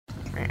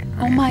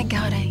Oh my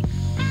God,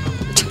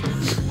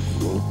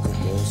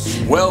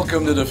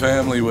 Welcome to the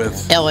family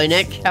with Ellie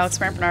Nick, Alex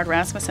Brandt Bernard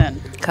Rasmussen,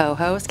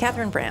 co-host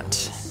Catherine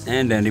Brandt,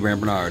 and Andy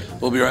Brandt Bernard.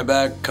 We'll be right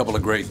back. A couple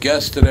of great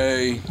guests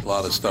today. A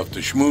lot of stuff to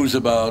schmooze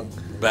about.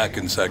 Back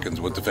in seconds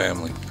with the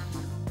family.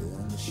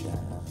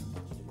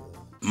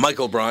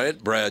 Michael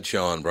Bryant,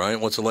 Bradshaw and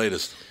Bryant, what's the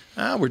latest?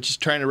 We're just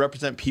trying to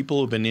represent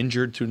people who've been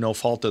injured through no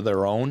fault of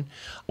their own.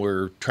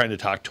 We're trying to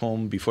talk to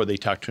them before they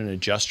talk to an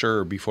adjuster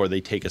or before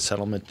they take a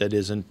settlement that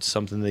isn't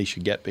something they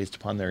should get based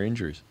upon their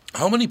injuries.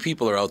 How many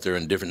people are out there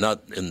in different,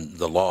 not in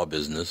the law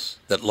business,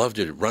 that love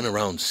to run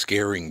around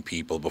scaring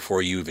people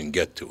before you even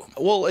get to them?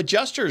 Well,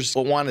 adjusters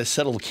want to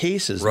settle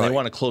cases and they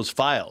want to close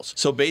files.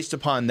 So based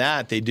upon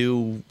that, they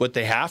do what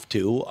they have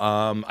to.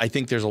 I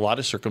think there's a lot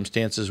of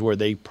circumstances where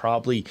they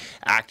probably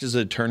act as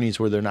attorneys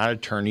where they're not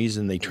attorneys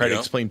and they try to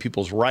explain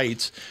people's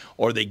rights,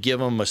 or they give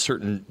them a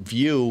certain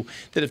view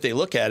that if they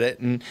look at it.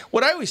 And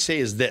what I always say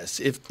is this: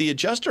 if the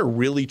adjuster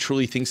really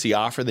truly thinks the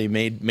offer they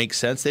made makes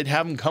sense, they'd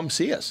have them come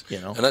see us.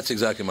 And that's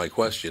exactly my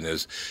question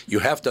is, you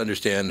have to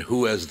understand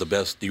who has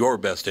your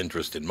best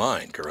interest in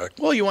mind, correct?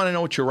 Well, you want to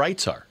know what your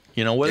rights are.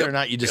 Whether or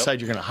not you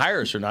decide you're going to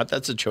hire us or not,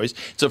 that's a choice.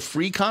 It's a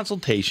free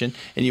consultation,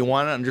 and you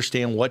want to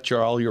understand what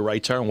all your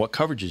rights are and what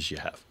coverages you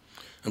have.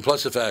 And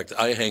plus the fact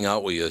I hang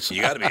out with you, so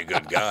you got to be a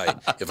good guy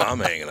if I'm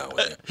hanging out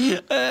with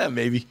you.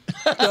 Maybe.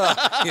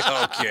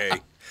 Okay.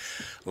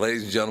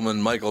 Ladies and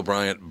gentlemen, Michael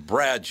Bryant,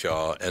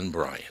 Bradshaw and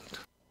Bryant.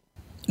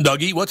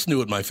 Dougie, what's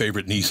new at my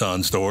favorite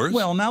Nissan stores?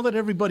 Well, now that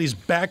everybody's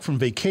back from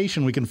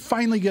vacation, we can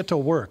finally get to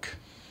work.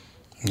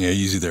 Yeah,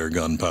 easy there,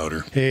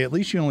 gunpowder. Hey, at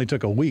least you only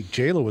took a week.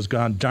 J-Lo was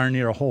gone darn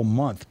near a whole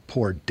month.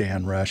 Poor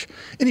Dan Rush.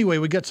 Anyway,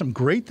 we got some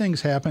great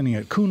things happening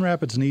at Coon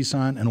Rapids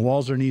Nissan and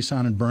Walzer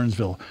Nissan in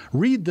Burnsville.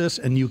 Read this,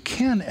 and you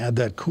can add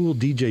that cool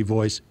DJ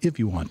voice if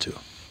you want to.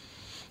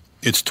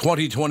 It's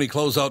 2020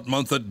 closeout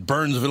month at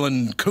Burnsville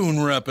and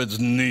Coon Rapids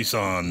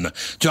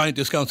Nissan. Giant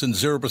discounts and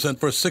 0%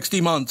 for 60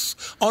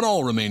 months on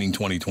all remaining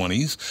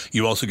 2020s.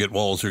 You also get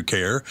Walzer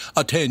Care,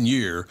 a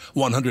 10-year,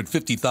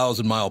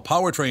 150,000-mile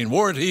powertrain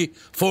warranty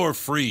for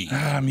free.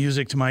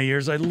 Music to my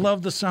ears. I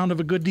love the sound of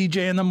a good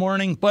DJ in the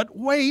morning. But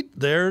wait,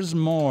 there's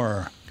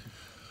more.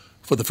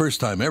 For the first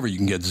time ever, you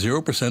can get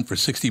 0% for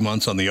 60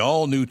 months on the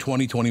all-new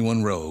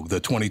 2021 Rogue. The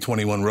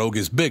 2021 Rogue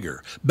is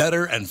bigger,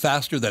 better, and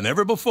faster than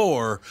ever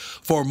before.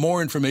 For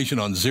more information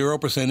on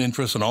 0%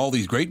 interest on all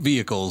these great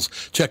vehicles,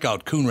 check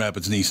out Coon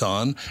Rapids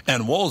Nissan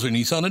and Walzer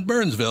Nissan at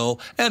Burnsville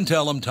and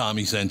tell them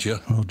Tommy sent you.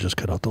 We'll just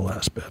cut out the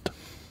last bit.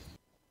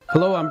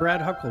 Hello, I'm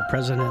Brad Huckle,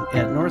 President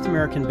at North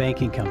American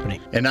Banking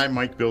Company. And I'm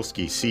Mike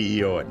Bilski,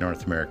 CEO at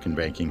North American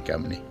Banking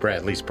Company,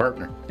 Bradley's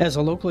partner. As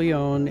a locally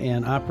owned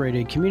and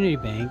operated community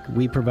bank,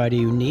 we provide a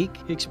unique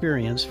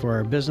experience for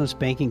our business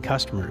banking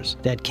customers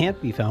that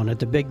can't be found at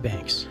the big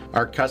banks.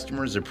 Our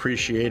customers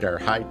appreciate our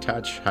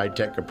high-touch,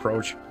 high-tech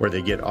approach where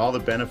they get all the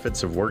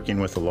benefits of working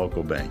with a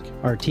local bank.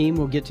 Our team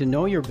will get to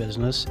know your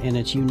business and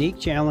its unique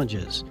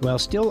challenges while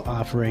still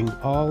offering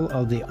all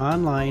of the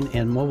online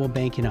and mobile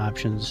banking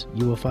options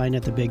you will find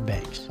at the big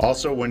banks.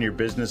 Also, when your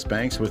business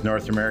banks with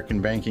North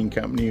American Banking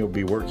Company, you'll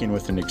be working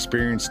with an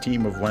experienced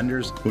team of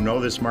lenders who know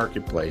this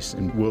marketplace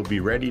and will be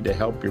ready to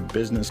help your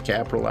business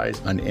capitalize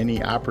on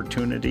any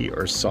opportunity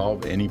or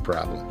solve any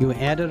problem. You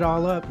add it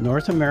all up,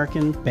 North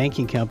American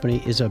Banking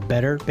Company is a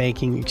better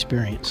banking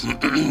experience.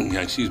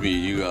 Excuse me,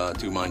 you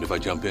do you mind if I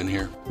jump in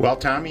here? Well,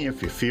 Tommy,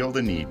 if you feel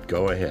the need,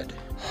 go ahead.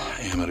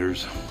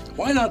 Amateurs.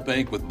 Why not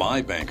bank with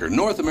my banker,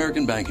 North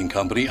American Banking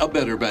Company, a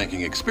better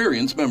banking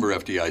experience, member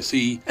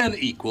FDIC, and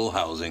equal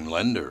housing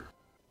lender.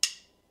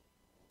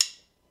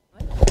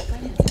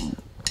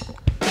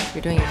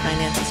 You're doing your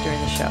finances during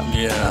the show.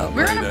 Yeah.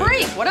 We're on a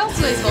break. What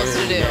else are we supposed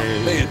to do?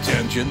 Pay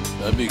attention.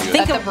 That'd be good.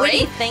 Think At of the witty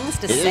break? things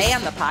to say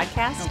on the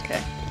podcast.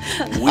 Okay.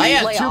 I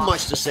had too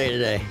much to say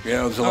today.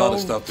 Yeah, there's a lot of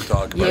stuff to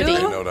talk about. Really?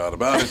 No doubt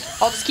about it.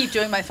 I'll just keep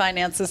doing my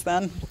finances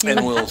then.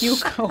 And we'll You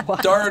go on.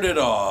 start it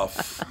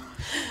off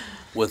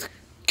with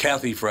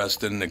Kathy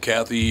Freston.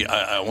 Kathy,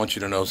 I want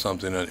you to know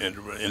something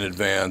in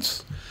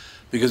advance,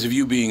 because of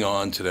you being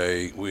on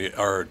today.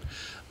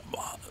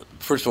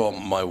 First of all,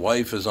 my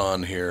wife is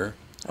on here.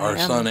 Our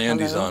son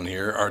Andy's on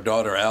here. Our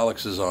daughter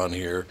Alex is on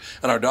here.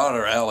 And our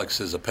daughter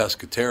Alex is a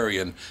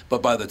pescatarian.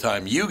 But by the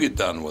time you get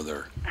done with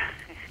her,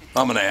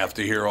 I'm going to have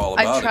to hear all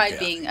about it.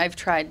 I've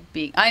tried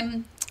being.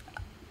 I'm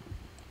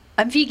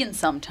vegan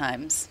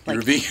sometimes. Like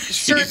You're vegan.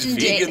 certain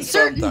vegan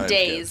certain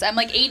days. I'm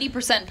like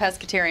 80%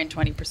 pescatarian,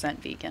 20%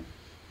 vegan.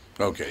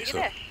 Okay,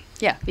 so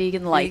yeah,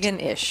 vegan light.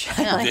 Vegan-ish.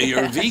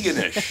 you're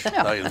vegan-ish.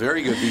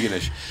 Very good,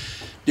 vegan-ish.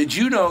 Did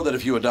you know that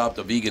if you adopt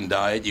a vegan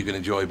diet, you can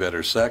enjoy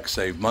better sex,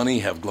 save money,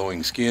 have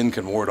glowing skin,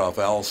 can ward off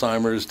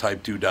Alzheimer's,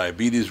 type 2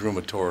 diabetes,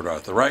 rheumatoid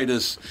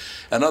arthritis,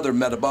 and other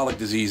metabolic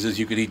diseases?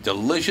 You can eat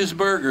delicious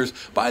burgers.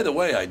 By the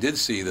way, I did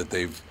see that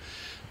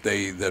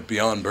that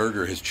Beyond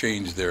Burger has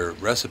changed their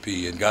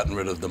recipe and gotten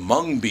rid of the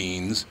mung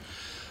beans,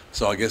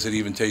 so I guess it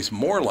even tastes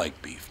more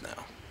like beef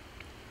now.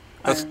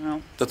 I don't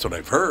know. That's what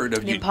I've heard.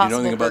 The Do you know Impossible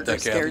anything about Burger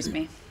that, Kathy? scares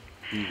me.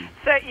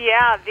 So,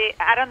 yeah,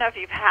 I don't know if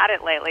you've had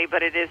it lately,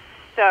 but it is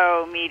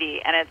so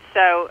meaty, and it's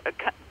so,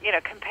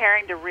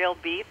 comparing to real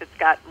beef, it's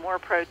got more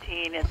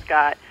protein, it's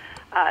got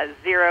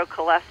zero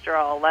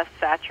cholesterol, less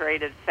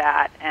saturated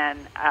fat, and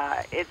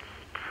it's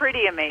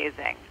pretty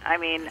amazing. I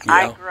mean,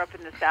 I grew up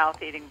in the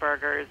South eating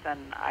burgers, and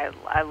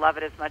I love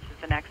it as much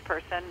as the next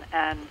person,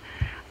 and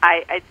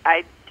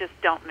I just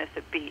don't miss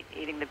a beat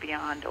eating the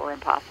Beyond or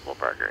Impossible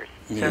burgers.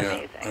 They're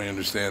amazing. I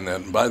understand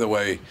that. And by the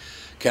way,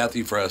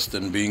 Kathy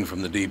Freston, being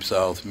from the Deep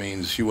South,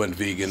 means she went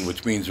vegan,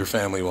 which means her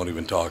family won't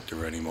even talk to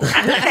her anymore.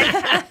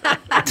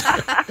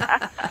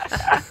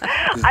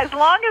 As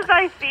long as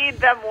I feed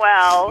them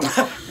well,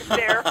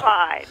 they're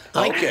fine.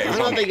 Okay. I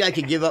don't think I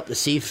could give up the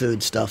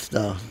seafood stuff,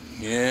 though.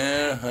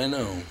 Yeah, I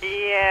know.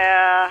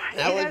 Yeah.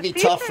 That would be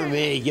tough for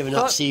me, giving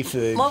up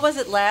seafood. What was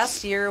it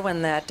last year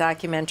when that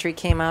documentary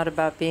came out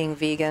about being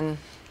vegan?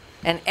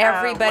 And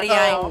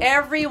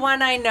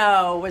everyone I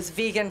know was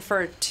vegan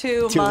for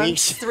 2 months,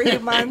 weeks. 3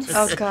 months.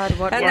 Oh God,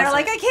 what? And they're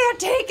like, I can't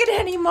take it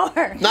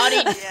anymore.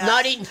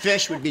 Not eating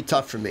fish would be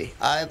tough for me.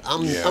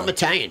 I'm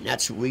Italian.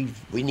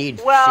 We need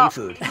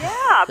seafood.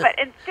 Yeah,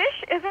 and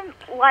fish isn't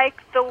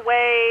like the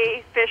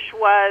way fish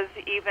was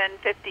even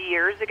 50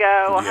 years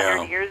ago,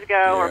 100 years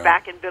ago, or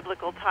back in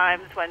biblical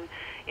times when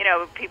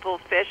people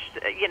fished,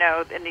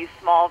 in these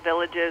small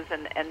villages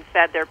and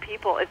fed their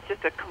people. It's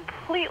just a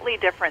completely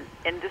different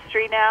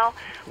industry now,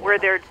 where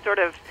they're sort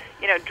of,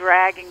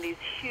 dragging these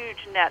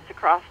huge nets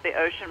across the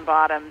ocean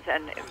bottoms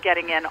and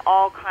getting in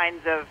all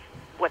kinds of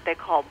what they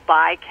call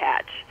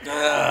bycatch.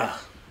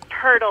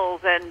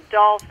 Turtles and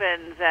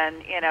dolphins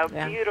and,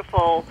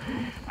 beautiful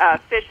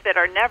fish that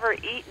are never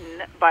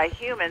eaten by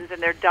humans,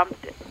 and they're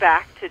dumped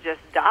back to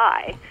just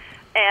die.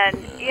 And,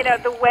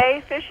 the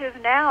way fish is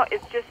now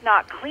is just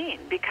not clean,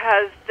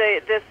 because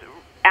this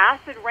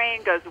acid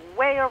rain goes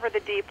way over the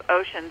deep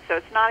ocean, so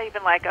it's not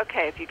even like,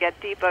 okay, if you get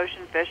deep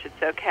ocean fish,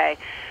 it's okay.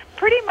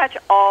 Pretty much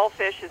all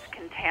fish is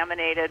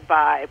contaminated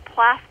by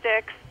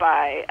plastics,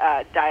 by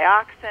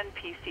dioxin,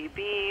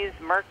 PCBs,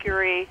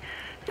 mercury.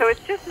 So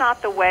it's just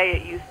not the way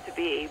it used to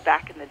be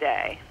back in the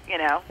day,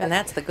 And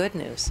that's the good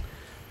news.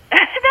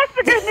 That's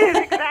the good news,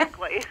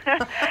 exactly.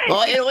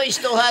 Well, Italy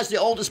still has the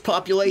oldest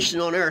population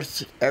on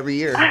Earth every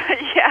year.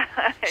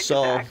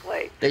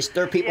 Exactly. So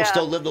their people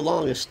still live the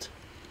longest.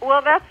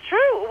 Well, that's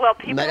true. Well,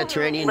 people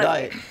Mediterranean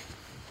diet.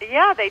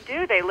 Yeah, they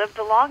do. They live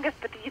the longest,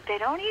 but they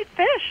don't eat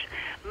fish.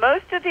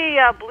 Most of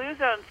the Blue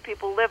Zones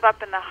people live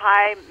up in the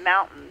high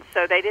mountains,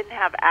 so they didn't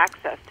have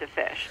access to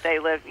fish. They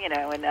live, in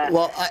the...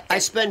 Well, I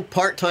spend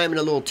part-time in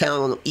a little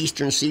town on the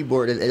eastern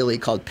seaboard of Italy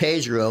called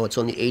Pesaro. It's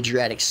on the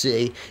Adriatic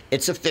Sea.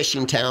 It's a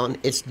fishing town.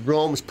 It's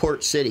Rome's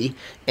port city,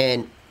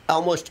 and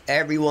almost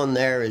everyone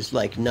there is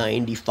like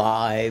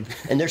 95,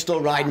 and they're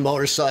still riding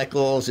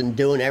motorcycles and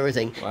doing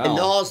everything. Wow. And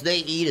all they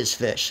eat is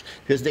fish,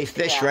 because they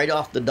fish right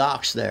off the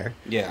docks there.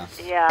 Yeah.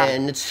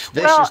 And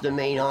fish is the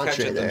main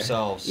entree there.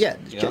 Themselves. Yeah.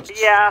 Yeah.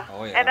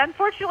 Oh, yeah. And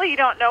unfortunately, you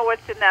don't know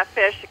what's in that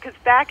fish, because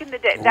back in the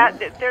day,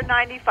 they're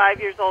 95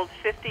 years old.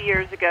 50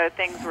 years ago,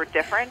 things were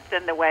different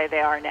than the way they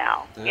are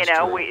now. That's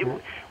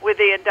true. With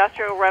the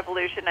Industrial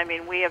Revolution, I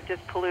mean, we have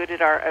just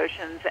polluted our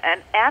oceans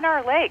and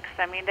our lakes.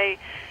 I mean, there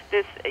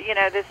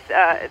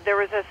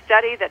was a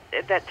study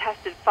that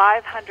tested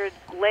 500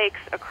 lakes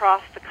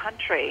across the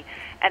country,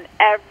 and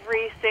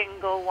every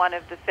single one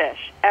of the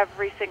fish,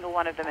 every single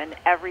one of them in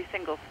every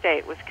single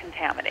state was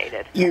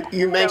contaminated.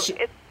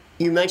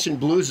 You mentioned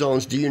Blue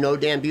Zones. Do you know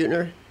Dan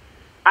Buettner?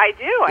 I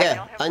do.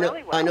 I know him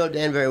really well. I know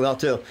Dan very well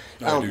too.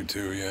 I do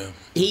too. Yeah.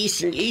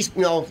 He's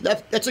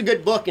that's a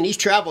good book, and he's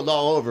traveled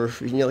all over.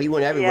 He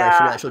went everywhere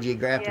for National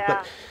Geographic. Yeah.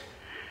 But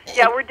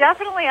We're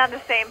definitely on the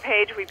same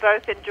page. We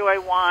both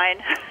enjoy wine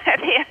at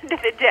the end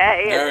of the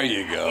day. There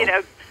you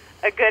go.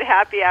 A good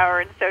happy hour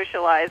and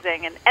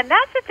socializing. And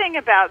that's the thing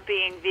about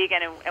being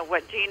vegan, and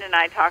what Jean and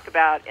I talk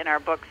about in our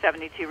book,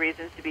 72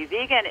 Reasons to be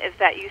Vegan, is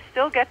that you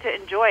still get to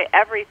enjoy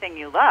everything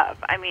you love.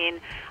 I mean,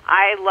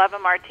 I love a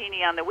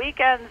martini on the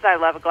weekends. I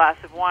love a glass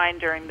of wine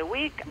during the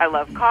week. I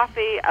love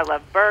coffee. I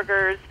love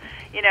burgers.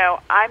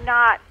 I'm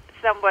not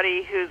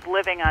somebody who's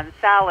living on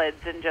salads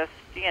and just,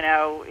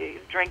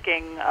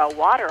 drinking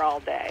water all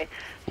day.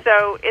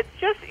 So it's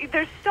just,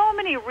 there's so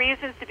many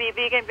reasons to be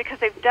vegan, because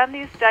they've done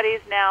these studies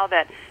now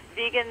that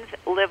vegans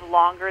live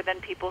longer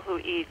than people who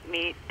eat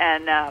meat.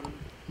 And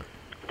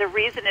the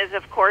reason is,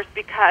 of course,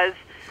 because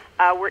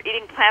we're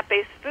eating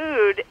plant-based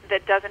food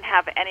that doesn't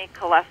have any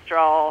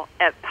cholesterol,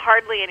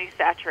 hardly any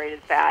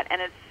saturated fat,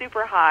 and it's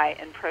super high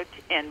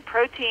in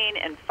protein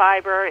and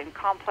fiber and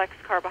complex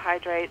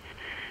carbohydrates.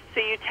 So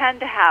you tend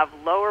to have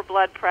lower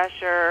blood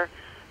pressure,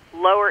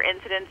 lower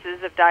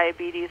incidences of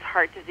diabetes,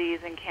 heart disease,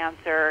 and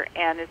cancer.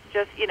 And it's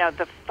just,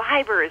 the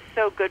fiber is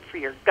so good for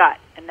your gut.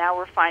 And now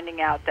we're finding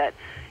out that,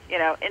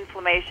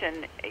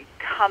 inflammation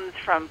comes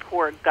from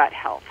poor gut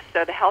health.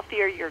 So the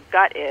healthier your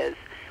gut is,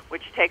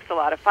 which takes a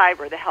lot of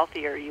fiber, the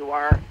healthier you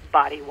are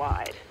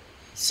body-wide.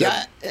 See,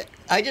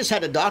 I just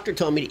had a doctor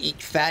tell me to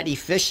eat fatty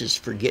fishes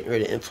for getting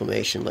rid of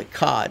inflammation, like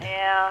cod.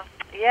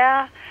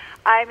 Yeah.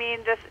 I mean,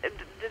 the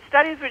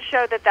studies would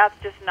show that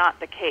that's just not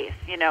the case.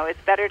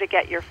 It's better to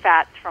get your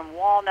fats from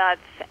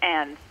walnuts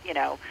and,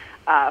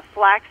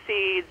 flax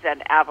seeds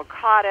and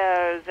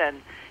avocados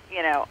and,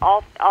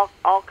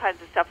 all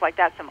kinds of stuff like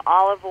that, some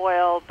olive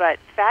oil. But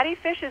fatty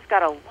fish has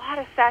got a lot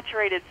of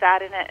saturated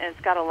fat in it, and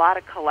it's got a lot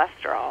of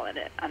cholesterol in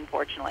it,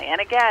 unfortunately.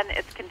 And again,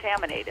 it's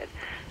contaminated.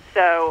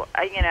 So,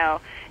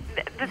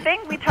 the thing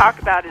we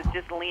talk about is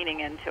just leaning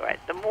into it.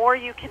 The more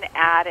you can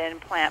add in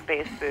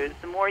plant-based foods,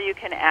 the more you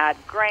can add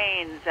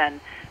grains and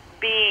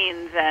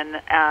beans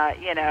and,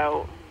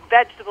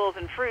 vegetables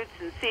and fruits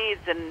and seeds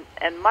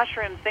and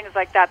mushrooms, things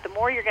like that, the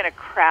more you're going to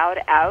crowd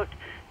out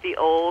the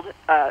old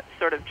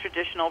sort of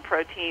traditional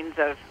proteins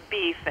of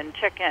beef and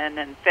chicken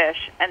and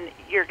fish, and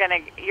you're gonna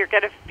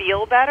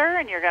feel better,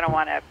 and you're gonna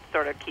want to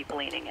sort of keep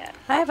leaning in.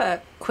 I have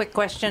a quick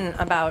question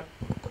about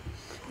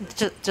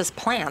just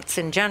plants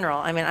in general.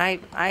 I mean,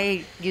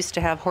 I used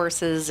to have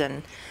horses,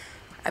 and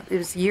it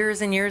was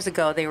years and years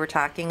ago they were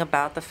talking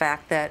about the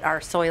fact that our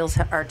soils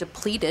are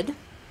depleted.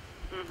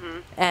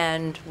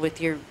 And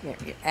with your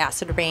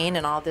acid rain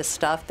and all this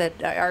stuff,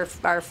 that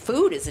our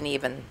food isn't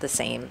even the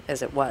same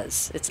as it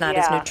was. It's not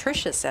as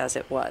nutritious as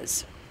it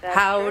was. That's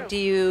How true. do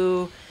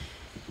you?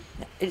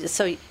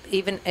 So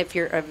even if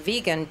you're a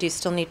vegan, do you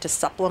still need to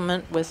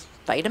supplement with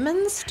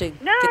vitamins to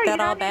get that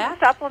all back? No, you don't need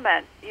to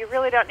supplement. You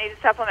really don't need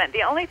to supplement.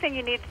 The only thing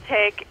you need to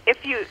take,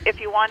 if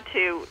you want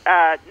to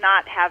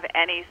not have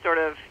any sort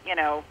of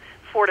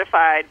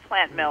fortified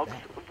plant milks,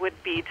 would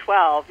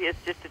B12 is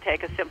just to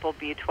take a simple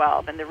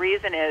B12. And the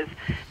reason is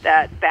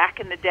that back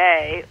in the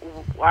day,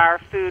 our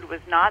food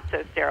was not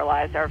so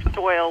sterilized. Our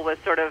soil was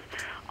sort of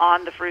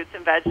on the fruits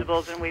and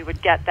vegetables, and we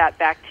would get that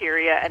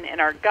bacteria, and in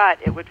our gut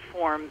it would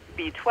form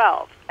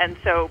B12. And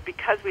so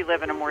because we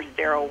live in a more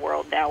sterile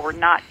world now, we're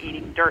not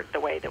eating dirt the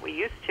way that we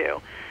used to.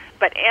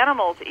 But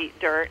animals eat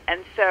dirt,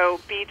 and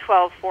so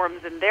B12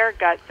 forms in their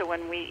gut, so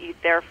when we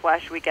eat their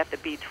flesh, we get the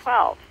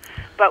B12.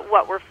 But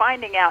what we're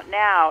finding out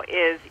now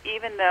is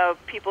even though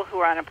people who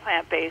are on a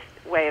plant-based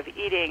way of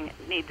eating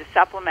need to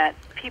supplement,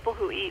 people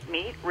who eat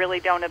meat really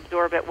don't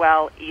absorb it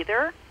well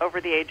either, over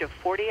the age of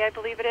 40, I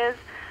believe it is.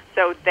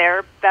 So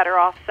they're better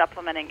off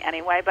supplementing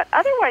anyway. But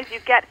otherwise, you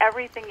get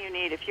everything you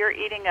need. If you're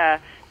eating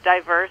a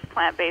diverse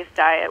plant-based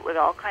diet with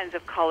all kinds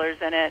of colors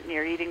in it, and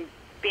you're eating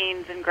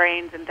beans and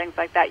grains and things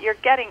like that, you're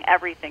getting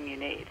everything you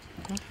need.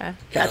 Okay.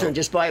 Catherine,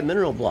 just buy a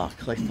mineral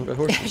block, like for the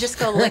horses. Just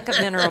go lick a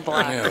mineral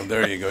block. Yeah,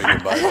 there you go. You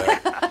can buy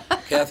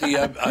that. Kathy,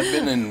 I've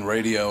been in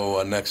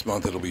radio next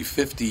month. It'll be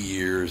 50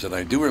 years, and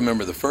I do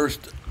remember the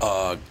first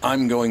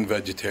I'm going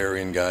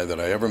vegetarian guy that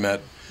I ever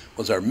met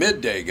was our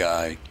midday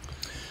guy.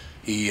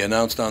 He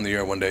announced on the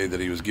air one day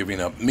that he was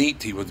giving up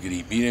meat. He wasn't going to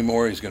eat meat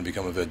anymore. He's going to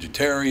become a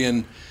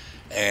vegetarian.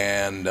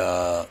 And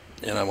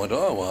I went,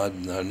 oh, well,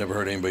 I've never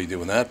heard anybody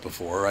doing that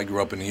before. I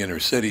grew up in the inner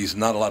cities.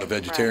 Not a lot of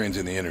vegetarians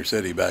in the inner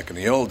city back in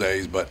the old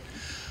days. But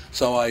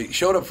so I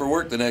showed up for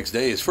work the next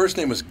day. His first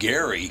name was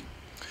Gary.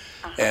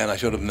 And I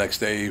showed up the next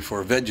day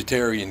for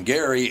vegetarian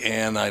Gary,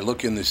 and I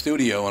look in the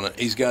studio, and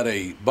he's got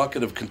a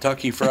bucket of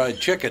Kentucky Fried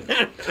Chicken.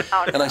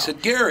 And I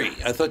said, Gary,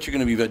 I thought you're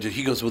going to be vegetarian.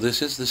 He goes, well,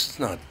 this is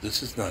not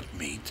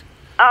meat.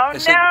 Oh, I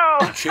said,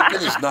 no.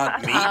 Chicken is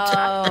not meat.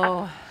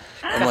 Oh.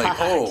 I'm like,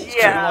 oh. It's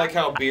kind of like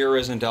how beer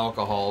isn't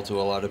alcohol to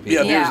a lot of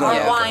people. Yeah, beer's not or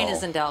alcohol. wine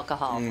isn't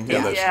alcohol. Mm-hmm.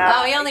 Yeah, that's Yeah.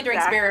 Oh, he only drinks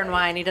exactly. beer and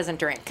wine. He doesn't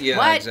drink. Yeah,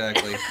 What?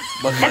 exactly.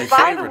 But my And by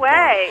the favorite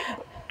way,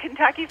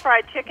 Kentucky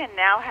Fried Chicken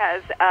now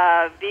has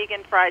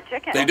vegan fried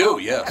chicken. They do,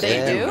 yes.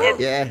 They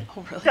do? Yeah.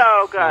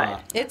 So good.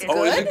 It's Oh,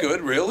 good. is it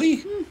good?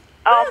 Really?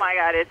 Oh my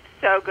God, it's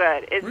so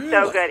good. It's Really?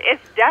 so good.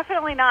 It's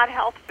definitely not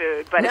health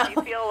food, but if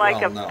you feel like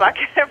Well, a no.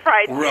 bucket of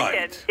fried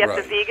Right, chicken, get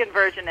the right. vegan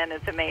version, and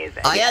it's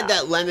amazing. I had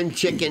that lemon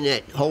chicken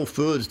at Whole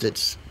Foods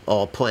that's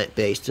all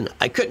plant-based, and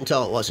I couldn't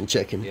tell it wasn't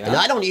chicken. Yeah. And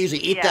I don't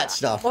usually eat Yeah. that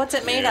stuff. What's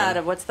it made out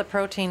of? What's the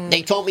protein?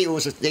 They told me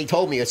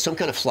it's some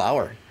kind of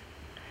flour.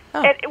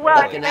 It's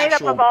Like an made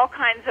actual- up of all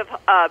kinds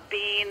of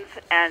beans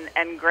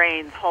and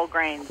grains, whole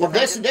grains. Well, And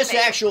this it's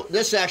amazing.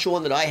 this actual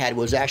one that I had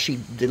was actually,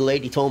 the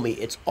lady told me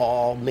it's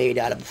all made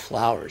out of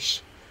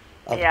flowers,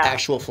 of Yeah.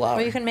 actual flour.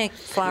 Well, you can make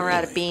flour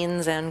out of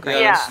beans and grains.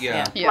 Yeah,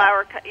 Yeah. Yeah.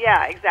 flour.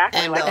 Yeah, exactly.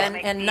 And, like they and-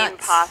 make and bean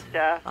nuts.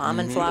 pasta.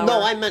 Almond flour. No,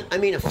 I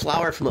mean a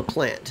flower from a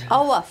plant.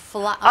 Oh, a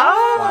flour.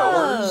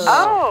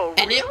 Oh,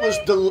 And it was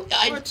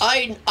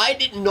I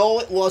didn't know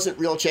it wasn't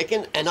real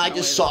chicken, and I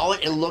just saw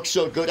it and it looked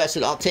so good. I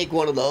said, I'll take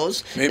one of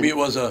those. Maybe it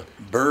was a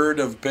bird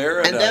of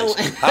paradise. And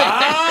then-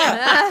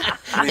 Ah!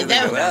 What do you And think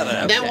then, of that?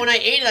 and then when I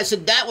ate it, I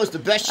said, "That was the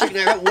best chicken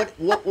I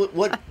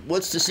ever."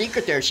 What's the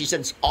secret there? She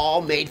said, "It's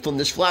all made from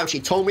this flour." She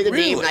told me the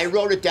name, and Really? I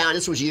wrote it down.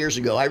 This was years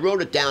ago. I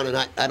wrote it down, and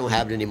I don't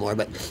have it anymore.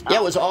 But yeah,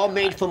 it was all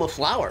made from a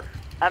flour,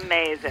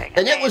 amazing.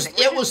 and amazing.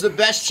 it was the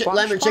best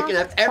lemon chicken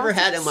I've ever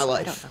had in my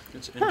life.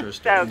 It's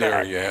interesting. So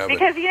There good. you have it.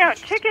 Because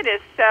chicken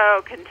is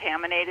so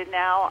contaminated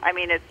now. I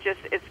mean, it's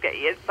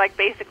like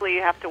basically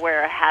you have to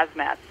wear a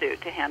hazmat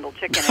suit to handle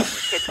chicken in your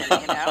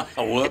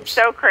kitchen. Whoops. It's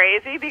so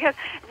crazy because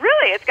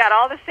really it's got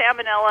all the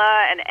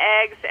salmonella and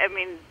eggs. I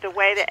mean, the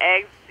way the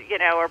eggs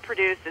are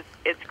produced is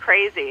it's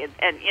crazy.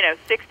 And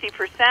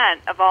 60%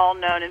 of all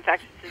known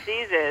infectious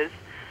diseases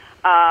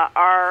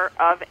are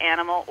of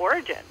animal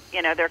origin.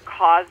 You know, they're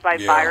caused by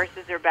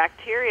viruses or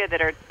bacteria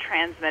that are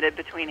transmitted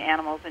between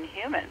animals and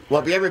humans.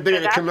 Well, if you ever been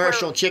in a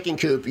commercial chicken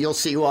coop, you'll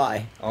see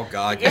why. Oh,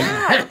 God.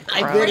 Yeah.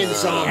 I've been in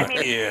some. I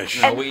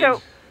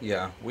mean,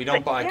 we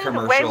don't buy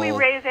commercial the way we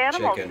raise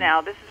animals chicken.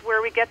 now, this is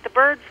where we get the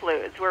bird flu.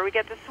 It's where we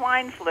get the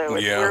swine flu.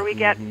 It's where we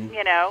get,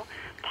 you know,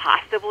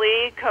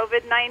 possibly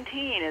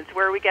COVID-19. It's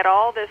where we get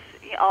all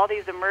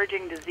these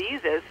emerging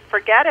diseases.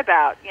 Forget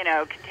about, you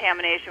know,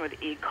 contamination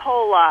with E.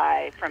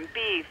 coli from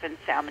beef and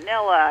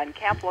salmonella and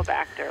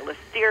campylobacter,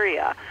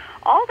 listeria.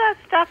 All that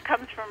stuff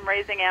comes from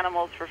raising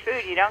animals for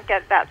food. You don't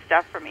get that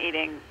stuff from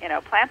eating, you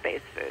know,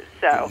 plant-based food.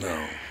 So,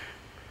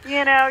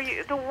 you know,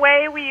 the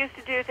way we used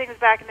to do things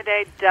back in the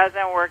day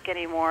doesn't work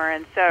anymore.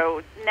 And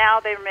so now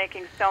they're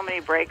making so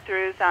many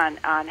breakthroughs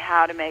on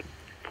how to make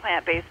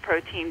plant-based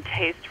protein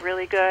taste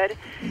really good.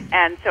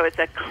 And so it's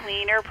a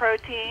cleaner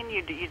protein.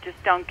 You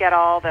just don't get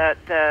all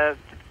the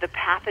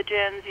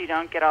pathogens. You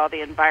don't get all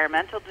the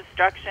environmental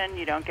destruction.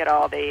 You don't get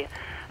all the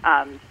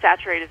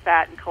saturated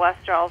fat and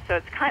cholesterol. So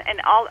it's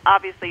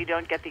obviously you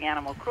don't get the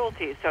animal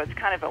cruelty. So it's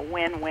kind of a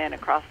win-win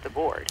across the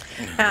board.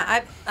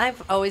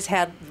 I've always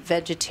had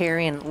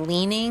vegetarian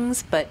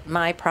leanings, but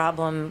my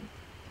problem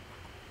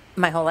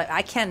my whole life,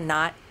 I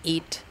cannot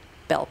eat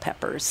bell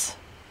peppers.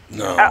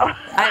 No. Oh.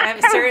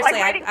 I'm seriously. I was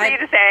like waiting for you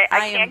to say,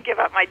 I can't give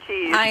up my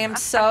cheese.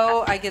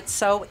 I get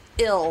so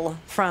ill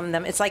from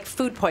them. It's like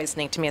food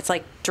poisoning to me. It's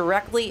like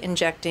directly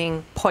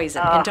injecting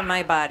poison into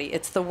my body.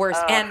 It's the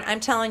worst. And I'm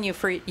telling you,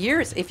 for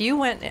years, if you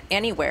went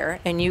anywhere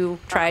and you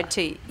tried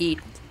to eat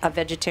a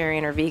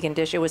vegetarian or vegan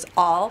dish, it was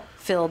all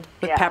filled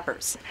with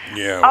peppers.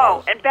 Yeah.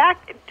 Oh, and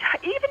back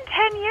even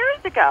 10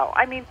 years ago.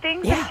 I mean,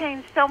 things have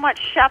changed so much.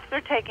 Chefs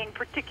are taking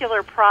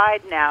particular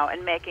pride now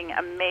in making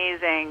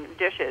amazing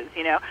dishes.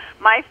 You know,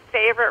 my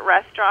favorite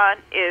restaurant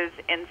is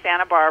in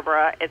Santa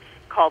Barbara. It's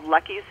called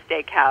Lucky's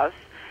Steakhouse.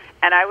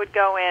 And I would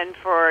go in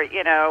for,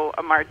 you know,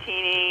 a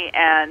martini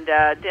and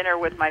dinner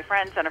with my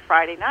friends on a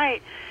Friday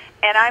night.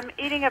 And I'm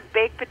eating a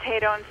baked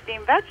potato and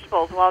steamed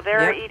vegetables while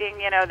they're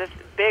eating, you know, this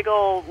big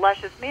old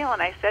luscious meal.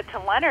 And I said to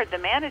Leonard, the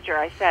manager,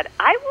 I said,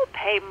 I will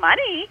pay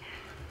money,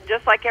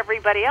 just like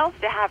everybody else,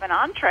 to have an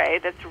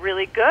entree that's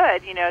really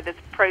good, you know, that's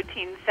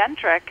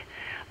protein-centric.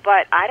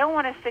 But I don't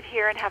want to sit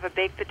here and have a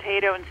baked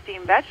potato and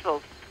steamed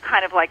vegetables,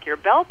 kind of like your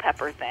bell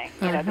pepper thing.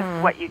 You know, this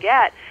is what you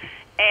get.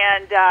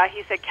 And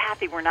he said,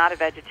 Kathy, we're not a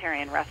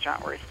vegetarian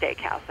restaurant. We're a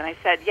steakhouse. And I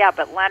said, yeah,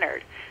 but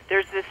Leonard,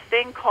 there's this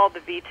thing called the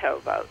veto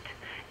vote.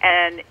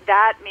 And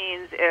that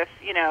means if,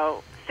 you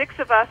know, 6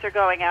 of us are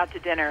going out to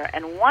dinner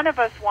and one of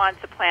us wants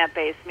a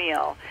plant-based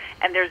meal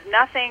and there's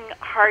nothing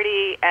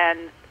hearty and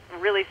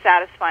really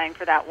satisfying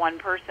for that one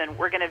person,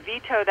 we're going to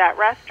veto that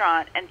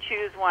restaurant and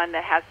choose one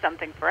that has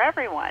something for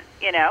everyone,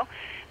 you know.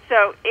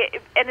 So,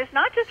 and it's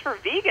not just for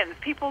vegans.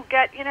 People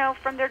get, you know,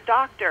 from their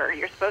doctor,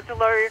 you're supposed to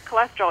lower your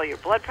cholesterol, your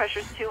blood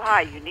pressure's too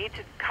high, you need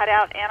to cut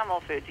out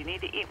animal foods, you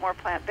need to eat more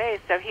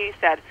plant-based. So he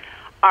said,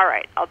 all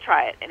right, I'll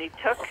try it. And he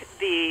took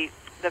the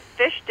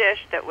fish dish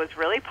that was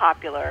really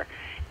popular,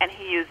 and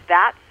he used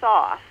that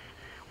sauce,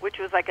 which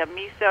was like a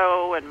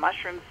miso and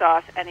mushroom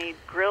sauce, and he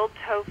grilled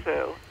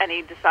tofu, and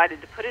he decided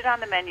to put it on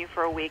the menu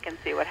for a week and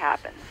see what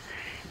happens.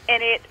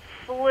 And it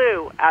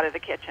flew out of the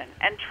kitchen.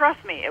 And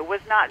trust me, it was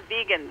not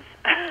vegans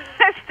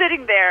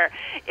sitting there.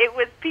 It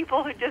was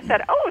people who just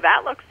said, oh,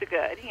 that looks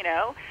good, you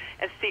know,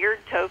 a seared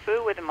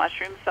tofu with a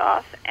mushroom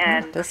sauce.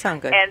 And does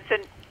sound good. And so,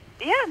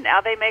 yeah, now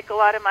they make a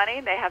lot of money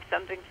and they have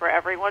something for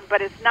everyone,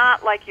 but it's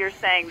not like you're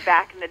saying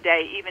back in the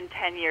day, even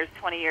 10 years,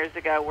 20 years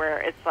ago, where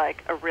it's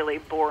like a really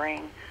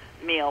boring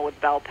meal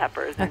with bell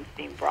peppers and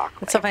steamed broccoli.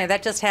 It's so funny.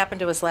 That just happened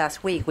to us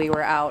last week. We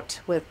were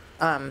out with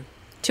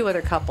 2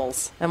 other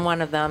couples, and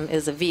one of them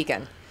is a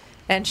vegan,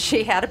 and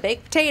she had a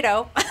baked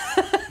potato.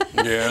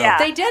 Yeah.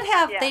 They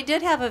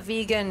did have a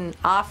vegan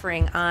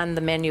offering on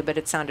the menu, but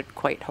it sounded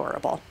quite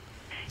horrible.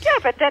 Yeah,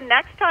 but then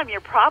next time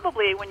you're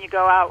probably, when you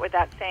go out with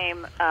that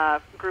same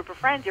group of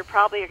friends, you're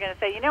probably going to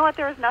say, you know what,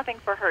 there was nothing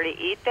for her to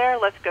eat there.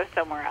 Let's go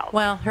somewhere else.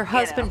 Well, her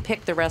husband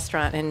picked the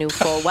restaurant and knew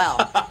full well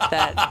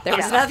that there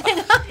was nothing.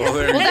 Well,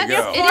 there you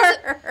go.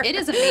 It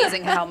is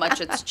amazing how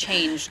much it's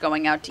changed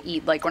going out to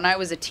eat. Like when I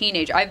was a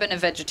teenager, I've been a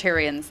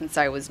vegetarian since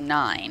I was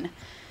 9.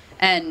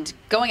 And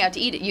going out to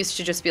eat, it used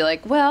to just be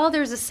like, well,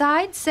 there's a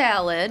side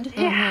salad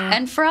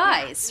and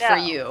fries for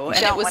you.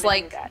 And it was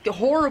like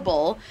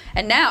horrible.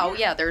 And now,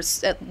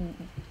 there's...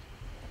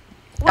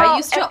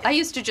 I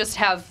used to just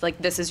have, like,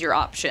 this is your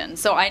option.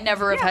 So I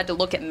never have had to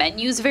look at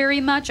menus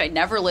very much. I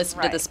never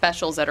listen to the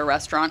specials at a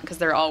restaurant because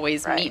they're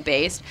always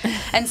meat-based.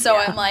 And so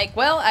I'm like,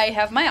 well, I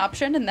have my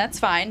option, and that's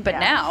fine. But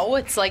now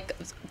it's like...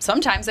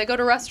 Sometimes I go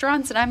to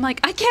restaurants and I'm like,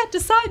 I can't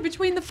decide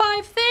between the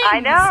 5 things. I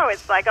know.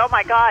 It's like, oh,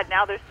 my God,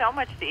 now there's so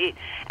much to eat.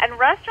 And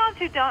restaurants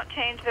who don't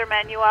change their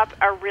menu up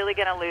are really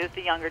going to lose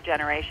the younger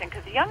generation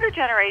because the younger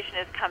generation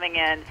is coming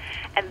in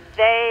and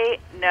they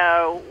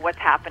know what's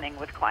happening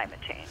with climate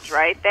change,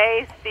 right?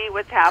 They see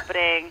what's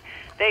happening.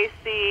 They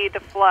see the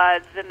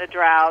floods and the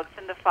droughts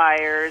and the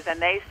fires,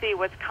 and they see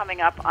what's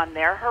coming up on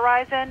their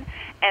horizon,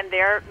 and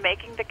they're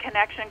making the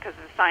connection because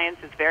the science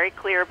is very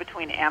clear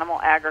between animal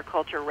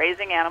agriculture,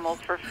 raising animals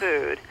for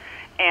food,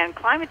 and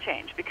climate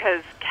change.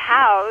 Because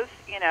cows,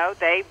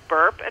 they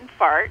burp and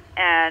fart,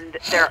 and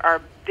there are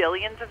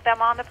billions of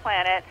them on the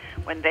planet.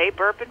 When they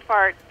burp and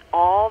fart,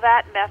 all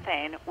that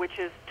methane, which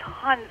is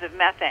tons of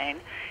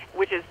methane,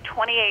 which is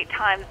 28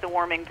 times the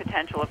warming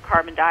potential of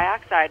carbon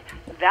dioxide,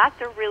 that's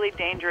a really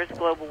dangerous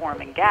global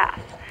warming gas.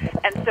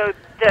 And so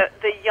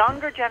the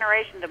younger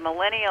generation, the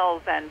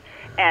millennials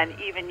and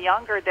even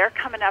younger, they're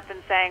coming up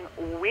and saying,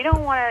 we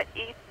don't want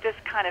to eat this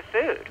kind of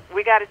food.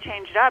 We got to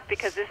change it up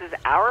because this is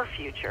our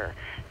future.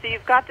 So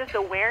you've got this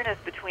awareness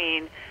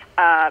between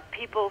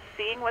people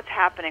seeing what's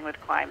happening with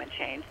climate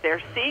change.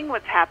 They're seeing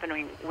what's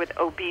happening with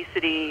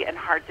obesity and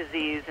heart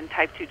disease and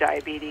type 2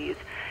 diabetes.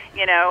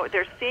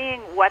 They're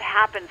seeing what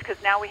happens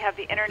because now we have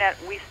the internet.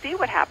 We see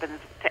what happens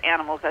to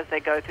animals as they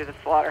go through the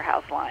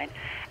slaughterhouse line,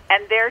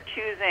 and they're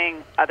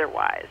choosing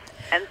otherwise.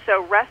 And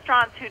so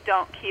restaurants who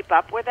don't keep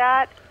up with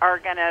that are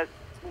going to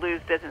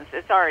lose business.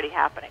 It's already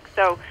happening.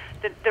 So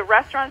the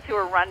restaurants who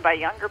are run by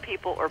younger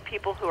people or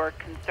people who are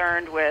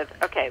concerned with,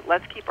 okay,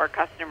 let's keep our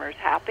customers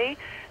happy,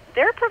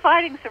 they're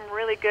providing some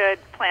really good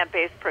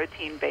plant-based,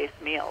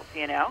 protein-based meals,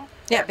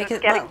 Yeah, because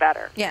it's getting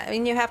better. Yeah, I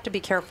mean, you have to be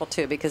careful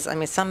too, because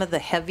some of the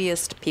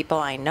heaviest people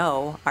I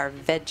know are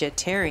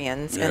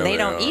vegetarians, and they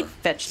don't eat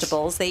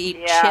vegetables. They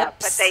eat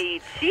chips. But they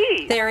eat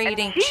cheese. They're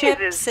eating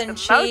chips and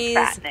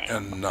cheese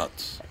and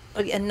nuts.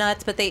 And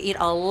nuts, but they eat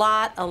a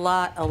lot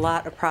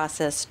of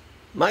processed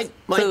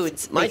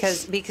foods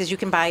because you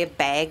can buy a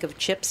bag of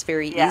chips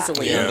very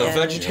easily. Yeah, the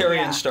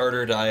vegetarian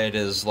starter diet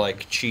is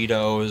like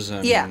Cheetos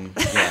and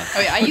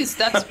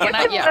that's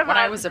when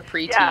I was a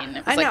preteen.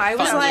 It was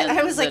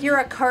I was like, you're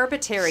a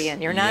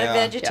carbitarian. You're not a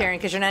vegetarian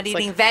because you're not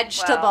eating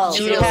vegetables.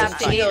 Cheetos, you have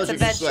to eat the are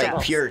just like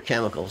vegetables. pure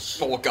chemicals.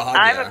 Oh God,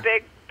 I'm a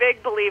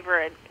big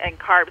believer in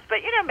carbs,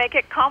 but make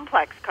it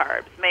complex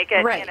carbs. Make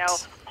it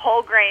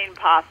whole grain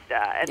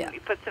pasta, and you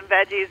put some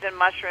veggies and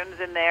mushrooms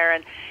in there.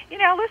 And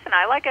listen,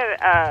 I like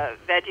a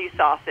veggie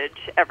sausage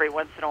every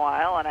once in a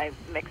while, and I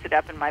mix it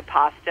up in my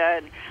pasta.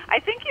 And I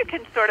think you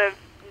can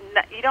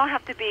you don't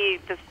have to be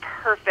this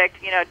perfect,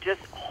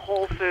 just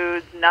whole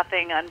foods,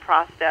 nothing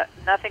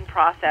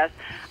processed.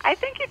 I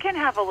think you can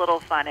have a little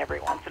fun every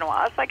once in a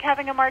while. It's like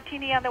having a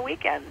martini on the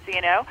weekends,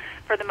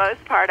 For the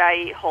most part, I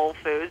eat whole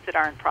foods that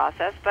aren't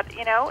processed. But,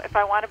 if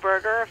I want a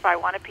burger, if I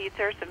want a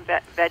pizza or some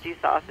veggie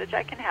sausage,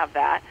 I can have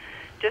that.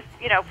 Just,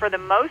 for the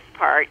most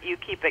part, you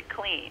keep it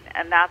clean.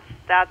 And that's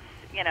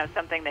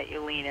something that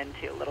you lean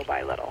into little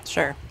by little.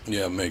 Sure.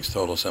 Yeah, it makes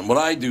total sense. What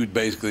I do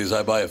basically is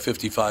I buy a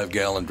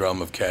 55-gallon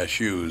drum of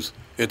cashews.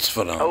 It's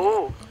phenomenal.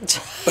 Oh,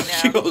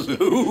 she goes,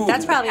 ooh.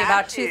 That's probably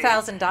about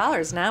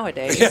 $2,000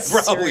 nowadays. Yeah,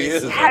 probably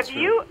is. Have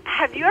you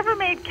ever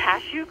made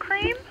cashew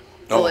cream?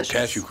 Oh, Delicious.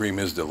 Cashew cream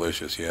is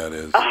delicious. Yeah, it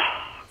is.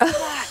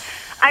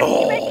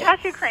 You make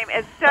cashew cream.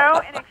 It's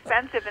so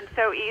inexpensive and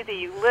so easy.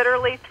 You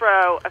literally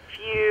throw a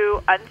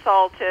few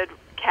unsalted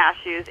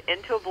cashews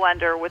into a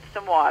blender with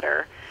some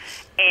water,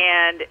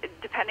 and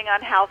depending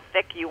on how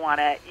thick you want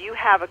it, you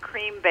have a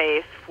cream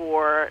base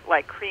for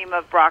like cream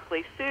of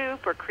broccoli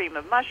soup or cream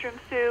of mushroom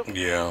soup.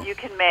 Yeah. You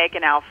can make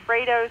an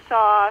Alfredo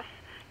sauce.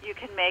 You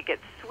can make it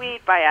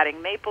sweet by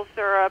adding maple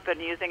syrup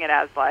and using it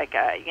as like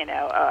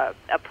a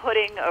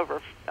pudding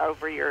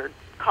over your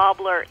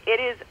cobbler. It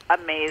is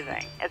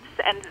amazing.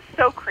 It's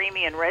so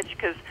creamy and rich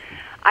because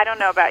I don't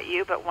know about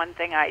you, but one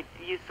thing I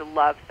used to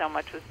love so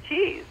much was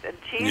cheese. And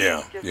cheese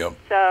is just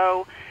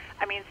so...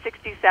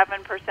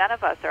 67%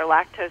 of us are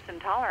lactose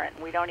intolerant.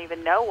 We don't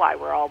even know why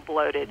we're all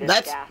bloated and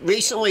gassy.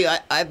 Recently,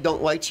 I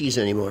don't like cheese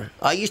anymore.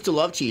 I used to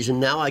love cheese, and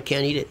now I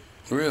can't eat it.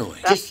 Really?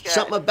 Just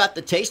something about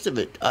the taste of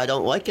it I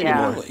don't like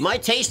anymore. Really? My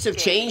tastes have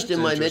changed in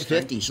my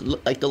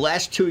mid-50s, like the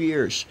last 2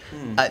 years.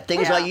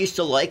 Things I used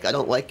to like, I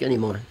don't like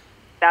anymore.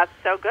 That's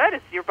so good.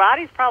 It's your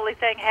body's probably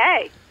saying,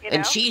 hey,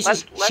 and cheese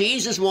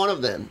is one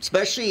of them,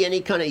 especially any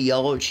kind of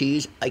yellow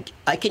cheese.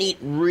 I can eat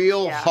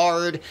real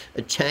hard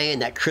Italian,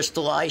 that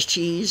crystallized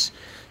cheese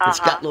that's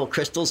got little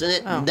crystals in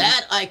it.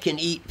 That I can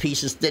eat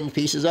thin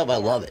pieces of. I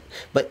love it.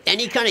 But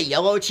any kind of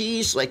yellow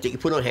cheese, like that you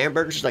put on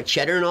hamburgers, like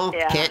cheddar and all,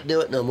 can't do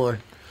it no more.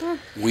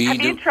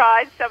 Have you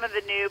tried some of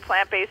the new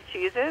plant-based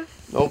cheases?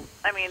 Nope.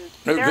 I mean,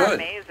 they're good.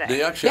 Amazing.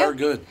 They actually are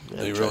good.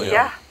 They really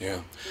are. Yeah.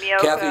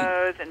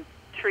 Miyoko's and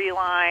Tree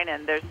Line,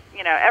 and there's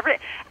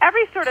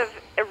every sort of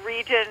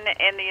region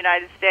in the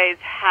United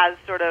States has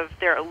sort of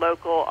their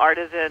local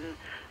artisan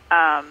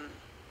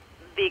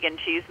vegan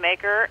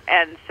cheesemaker,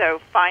 and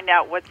so find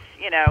out what's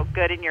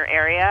good in your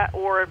area.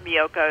 Or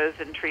Miyoko's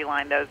and Tree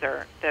Line, those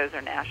are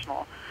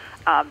national.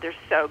 They're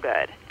so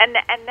good, and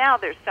now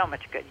there's so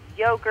much good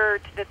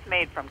yogurt that's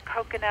made from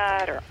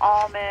coconut or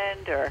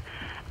almond or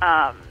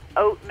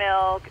oat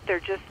milk.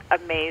 They're just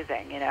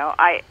amazing.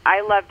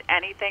 I loved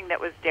anything that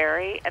was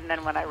dairy, and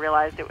then when I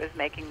realized it was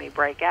making me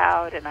break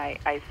out, and I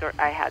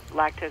had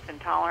lactose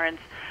intolerance,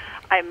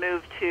 I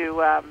moved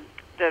to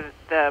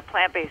the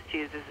plant-based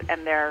cheeses,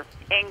 and they're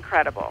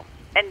incredible.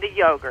 and the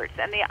yogurts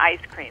and the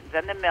ice creams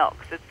and the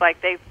milks. It's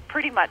like they've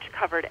pretty much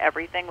covered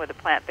everything with a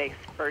plant-based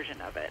version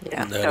of it.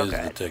 Yeah. It's That so is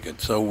good. the ticket.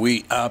 So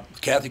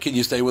Kathy, can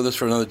you stay with us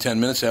for another 10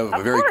 minutes? Have a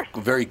Of very, course.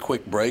 very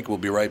quick break. We'll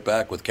be right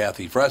back with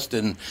Kathy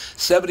Freston.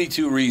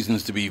 72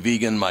 reasons to be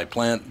vegan. Why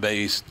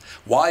plant-based?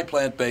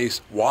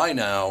 Why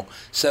now?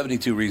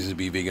 72 reasons to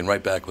be vegan.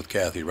 Right back with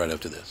Kathy right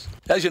after this.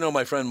 As you know,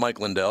 my friend Mike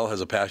Lindell has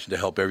a passion to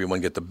help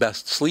everyone get the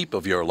best sleep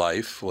of your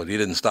life. Well, he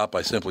didn't stop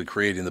by simply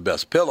creating the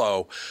best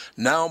pillow.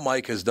 Now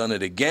Mike has done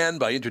it again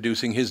by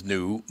introducing his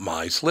new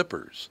My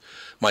Slippers.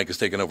 Mike has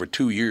taken over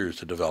 2 years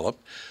to develop.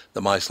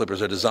 The My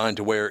Slippers are designed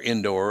to wear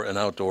indoor and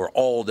outdoor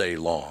all day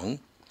long.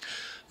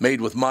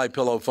 Made with My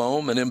Pillow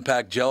foam and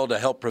impact gel to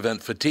help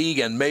prevent fatigue,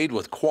 and made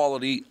with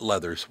quality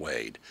leather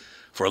suede.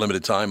 For a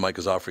limited time, Mike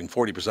is offering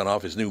 40%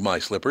 off his new My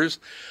Slippers.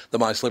 The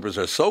My Slippers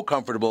are so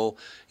comfortable,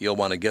 you'll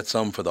want to get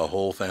some for the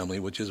whole family,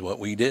 which is what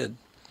we did.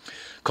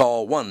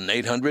 Call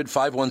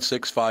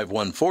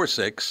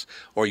 1-800-516-5146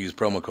 or use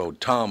promo code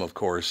TOM, of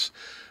course.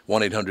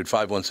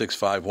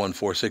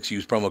 1-800-516-5146.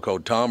 Use promo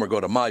code TOM or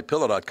go to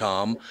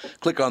mypillow.com.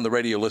 Click on the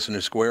radio listener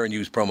square and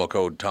use promo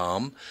code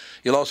TOM.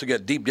 You'll also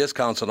get deep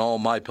discounts on all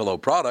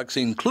MyPillow products,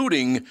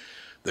 including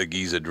the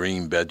Giza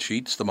Dream bed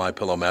sheets, the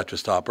MyPillow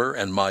mattress topper,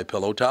 and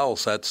MyPillow towel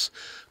sets.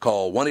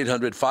 Call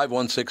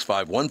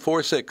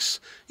 1-800-516-5146.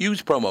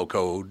 Use promo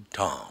code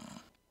TOM.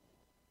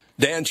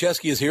 Dan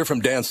Chesky is here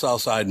from Dan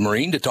Southside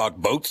Marine to talk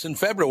boats in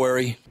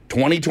February.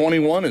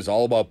 2021 is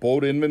all about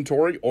boat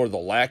inventory or the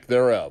lack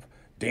thereof.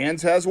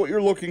 Dan's has what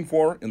you're looking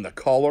for in the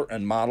color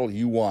and model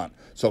you want.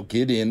 So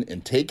get in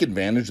and take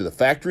advantage of the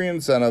factory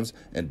incentives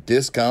and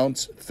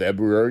discounts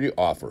February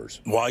offers.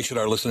 Why should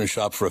our listeners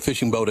shop for a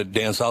fishing boat at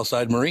Dan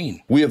Southside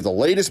Marine? We have the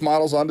latest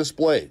models on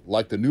display,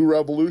 like the new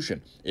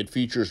Revolution. It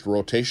features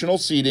rotational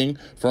seating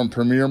from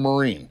Premier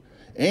Marine.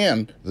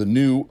 And the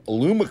new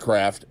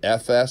Alumacraft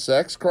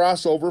FSX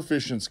crossover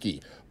fishing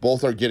ski.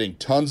 Both are getting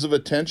tons of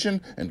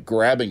attention and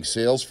grabbing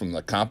sales from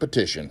the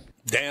competition.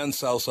 Dan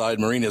Southside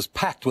Marine is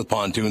packed with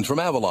pontoons from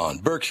Avalon,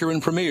 Berkshire,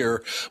 and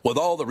Premier with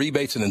all the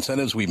rebates and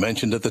incentives we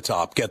mentioned at the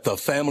top. Get the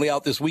family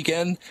out this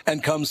weekend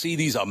and come see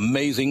these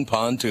amazing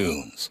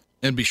pontoons.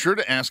 And be sure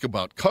to ask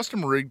about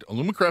custom-rigged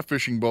Alumacraft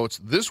fishing boats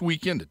this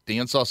weekend at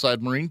Dan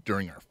Southside Marine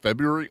during our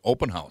February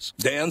open house.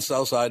 Dan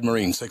Southside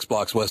Marine, 6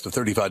 blocks west of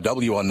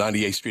 35W on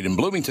 98th Street in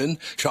Bloomington.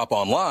 Shop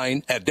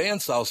online at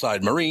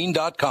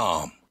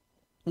dansouthsidemarine.com.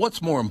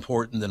 What's more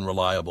important than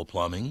reliable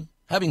plumbing?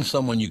 Having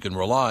someone you can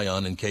rely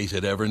on in case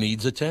it ever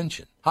needs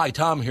attention. Hi,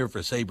 Tom here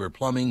for Sabre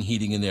Plumbing,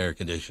 Heating, and Air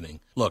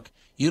Conditioning. Look,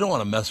 you don't want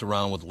to mess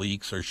around with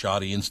leaks or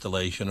shoddy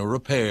installation or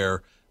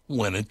repair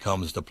when it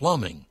comes to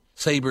plumbing.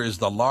 Sabre is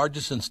the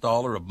largest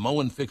installer of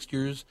Moen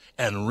fixtures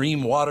and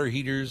Rheem water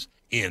heaters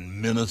in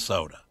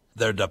Minnesota.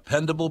 They're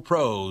dependable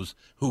pros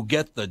who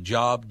get the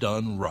job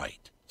done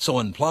right. So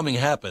when plumbing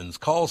happens,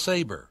 call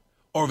Sabre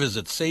or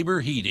visit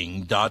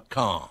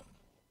saberheating.com.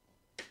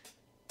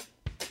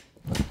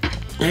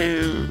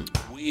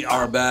 We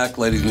are back,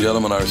 ladies and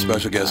gentlemen. Our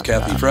special guest,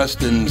 Kathy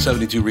Freston,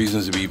 72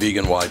 Reasons to be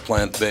Vegan, Why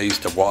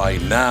Plant-Based, Why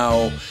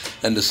Now.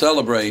 And to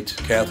celebrate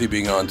Kathy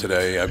being on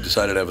today, I've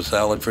decided to have a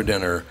salad for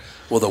dinner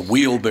with a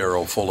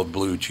wheelbarrow full of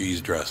blue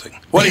cheese dressing.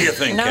 What do you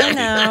think, Kathy?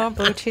 No,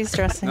 blue cheese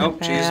dressing.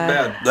 Nope, cheese is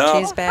bad. No.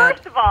 Cheese bad.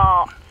 First of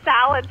all,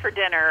 salad for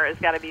dinner has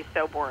got to be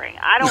so boring.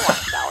 I don't want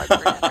salad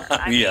for dinner.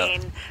 I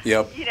mean,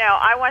 Yep.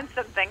 I want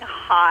something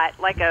hot,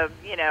 like a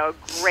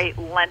great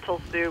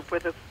lentil soup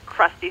with a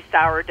crusty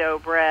sourdough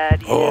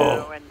bread.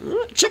 And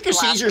Chicken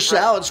Caesar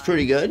salad's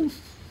pretty good.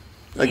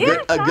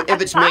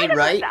 If it's made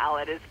right.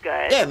 Salad is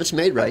good. Yeah, if it's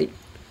made right.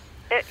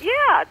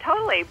 Yeah,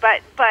 totally.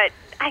 But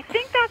I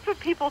think that's what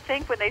people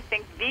think when they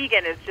think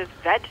vegan is just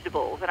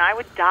vegetables, and I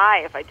would die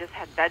if I just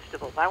had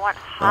vegetables. I want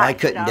hot I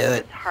couldn't stuff do it.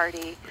 that's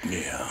hearty.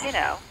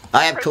 Yeah.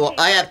 I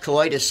have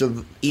coitus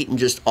of eating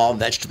just all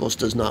vegetables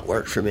does not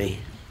work for me.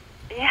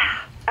 Yeah.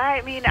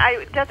 I mean,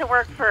 it doesn't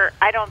work for,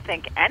 I don't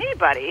think,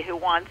 anybody who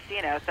wants,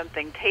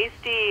 something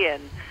tasty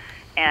and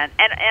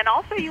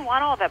also you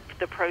want all the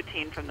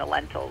protein from the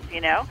lentils,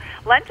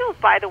 Lentils,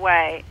 by the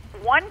way,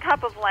 1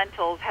 cup of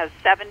lentils has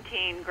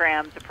 17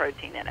 grams of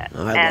protein in it.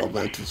 Oh, I love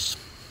lentils.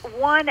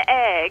 1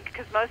 egg,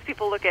 because most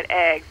people look at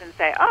eggs and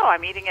say, oh,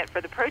 I'm eating it for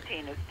the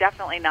protein. It's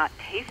definitely not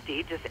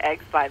tasty, just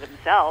eggs by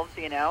themselves,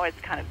 it's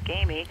kind of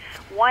gamey.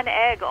 1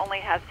 egg only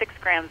has 6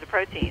 grams of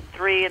protein,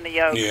 3 in the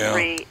yolk,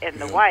 3 in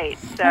the white.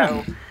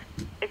 So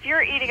if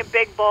you're eating a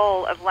big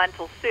bowl of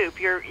lentil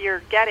soup,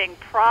 you're getting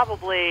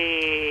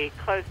probably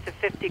close to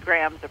 50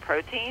 grams of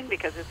protein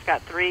because it's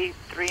got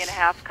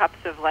 3.5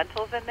 cups of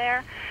lentils in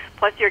there.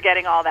 Plus you're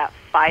getting all that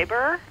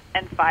fiber,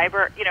 and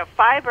fiber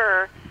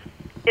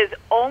is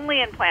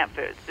only in plant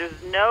foods.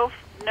 There's no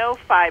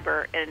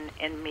fiber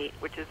in meat,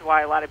 which is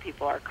why a lot of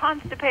people are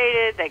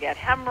constipated, they get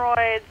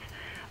hemorrhoids.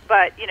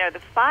 But,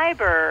 the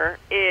fiber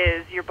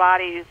is your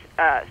body's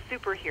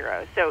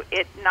superhero. So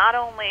it not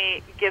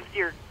only gives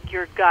your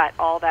gut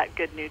all that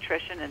good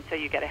nutrition, and so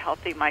you get a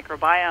healthy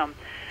microbiome,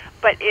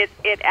 but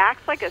it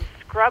acts like a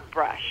scrub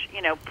brush,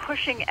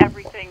 pushing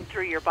everything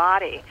through your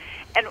body.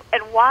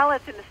 And while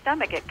it's in the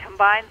stomach, it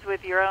combines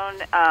with your own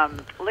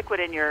liquid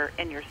in your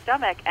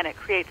stomach, and it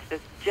creates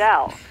this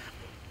gel.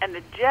 And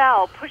the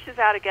gel pushes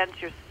out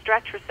against your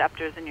stretch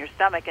receptors in your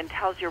stomach and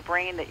tells your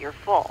brain that you're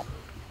full.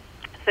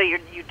 So you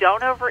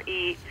don't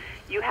overeat.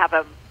 You have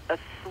a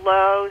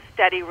slow,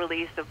 steady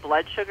release of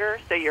blood sugar,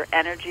 so your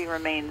energy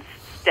remains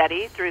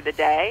steady through the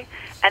day,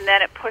 and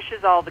then it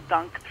pushes all the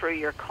gunk through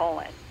your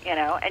colon,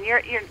 and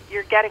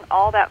you're getting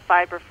all that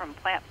fiber from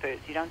plant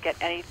foods. You don't get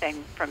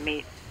anything from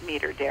meat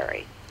or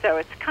dairy. So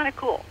it's kind of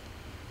cool.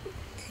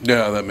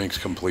 Yeah, that makes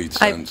complete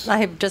sense. I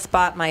have just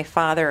bought my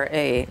father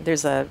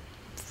there's a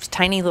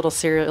tiny little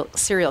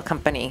cereal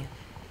company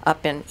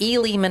up in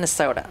Ely,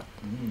 Minnesota,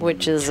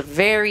 which is a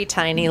very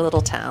tiny little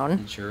town.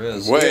 It sure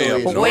is. Way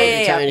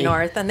up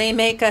north. And they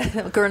make a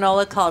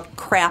granola called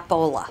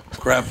Crapola.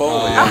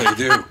 Crapola, yeah, they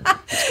do.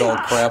 It's called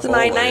Crapola. So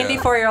my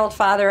 94-year-old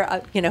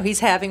father, he's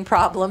having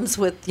problems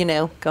with,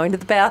 going to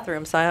the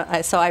bathroom. So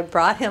I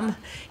brought him.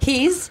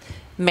 He's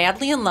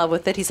madly in love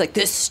with it. He's like,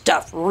 this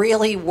stuff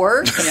really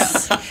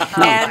works.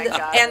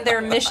 And their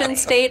mission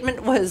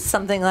statement was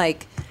something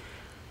like,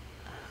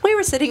 we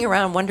were sitting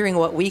around wondering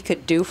what we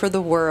could do for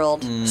the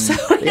world. So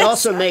they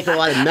also make a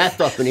lot of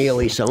meth up in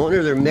Ely, so I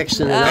wonder they're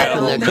mixing it up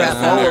in the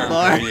crapola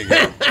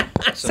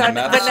bar. So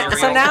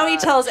now he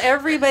tells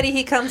everybody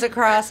he comes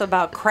across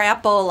about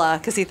crapola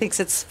because he thinks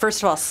it's,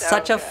 first of all,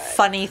 such a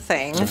funny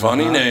thing. It's a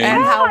funny name.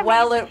 And how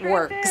well it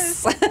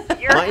works.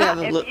 If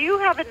you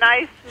have a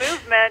nice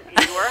movement,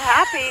 you are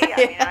happy.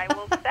 I mean, I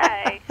will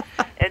say.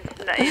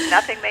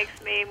 Nothing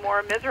makes me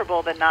more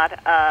miserable than not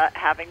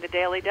having the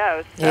daily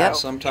dose. So, yeah,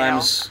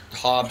 sometimes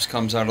Hobbs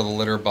comes out of the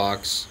litter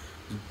box,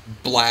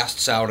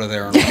 blasts out of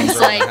there, and runs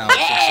around the house.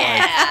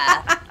 Yeah.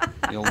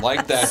 It's like, you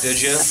like that,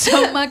 did you?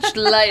 So much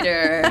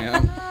lighter.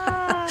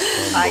 Yeah.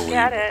 I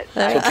get it.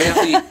 So,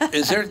 Kathy,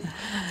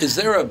 is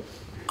there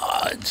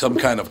some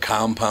kind of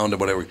compound or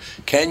whatever?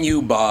 Can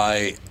you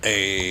buy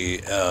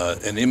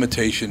an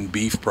imitation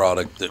beef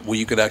product where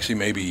you could actually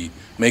maybe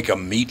make a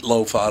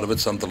meatloaf out of it,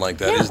 something like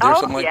that? Is there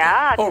something like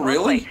that? Oh, totally.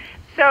 really?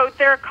 So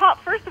they're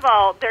first of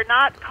all, they're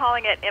not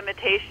calling it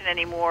imitation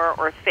anymore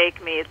or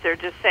fake meats. They're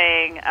just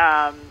saying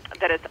that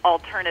it's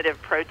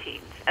alternative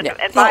proteins.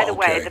 And by the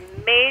way, the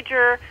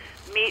major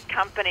meat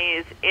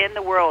companies in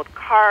the world,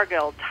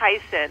 Cargill,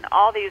 Tyson,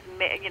 all these,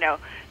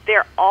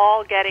 they're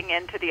all getting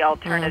into the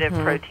alternative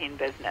protein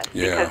business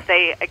because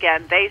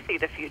they see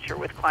the future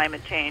with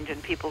climate change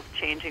and people's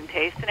changing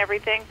tastes and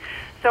everything.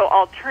 So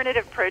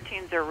alternative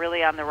proteins are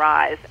really on the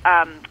rise.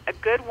 A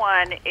good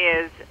one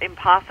is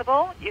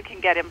Impossible. You can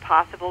get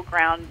Impossible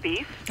ground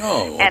beef.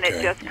 Oh, okay. And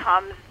it just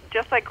comes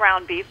just like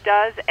ground beef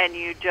does, and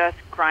you just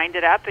grind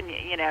it up, and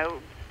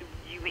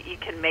you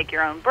can make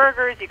your own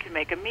burgers, you can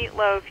make a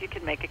meatloaf, you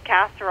can make a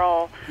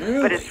casserole,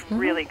 but it's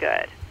really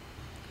good.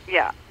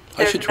 Yeah.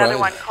 There's another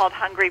one called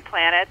Hungry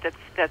Planet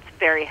that's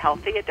very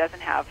healthy. It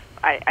doesn't have,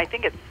 I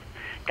think it's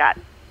got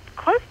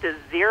close to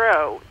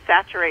zero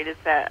saturated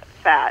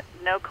fat,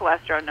 no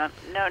cholesterol,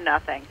 no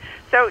nothing.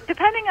 So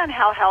depending on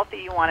how healthy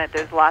you want it,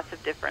 there's lots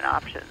of different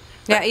options.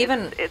 Yeah, but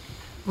even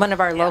one of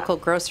our local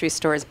grocery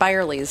stores,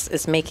 Byerly's,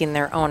 is making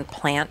their own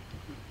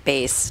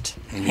plant-based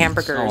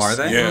hamburgers. Oh, are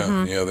they?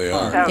 Yeah, yeah, they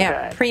are. So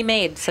good.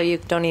 Pre-made, so you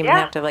don't even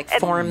have to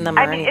form them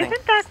or anything.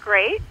 Isn't that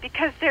great?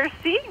 Because they're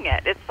seeing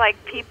it. It's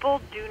like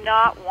people do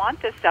not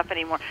want this stuff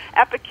anymore.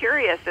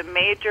 Epicurious, a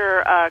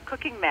major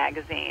cooking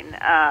magazine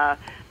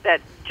that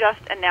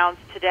just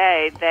announced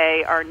today,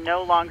 they are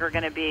no longer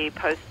going to be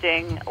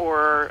posting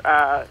or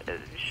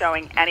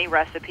showing any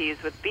recipes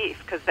with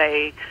beef because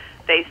they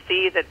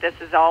see that this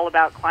is all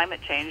about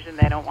climate change and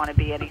they don't want to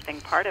be anything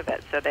part of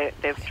it. So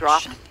they've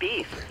dropped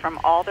beef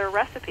from all their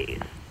recipes.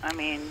 I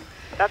mean,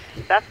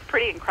 that's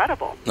pretty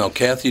incredible. Now,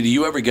 Kathy, do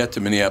you ever get to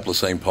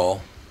Minneapolis-St.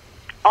 Paul?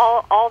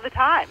 All the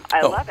time.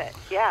 I love it.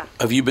 Yeah.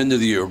 Have you been to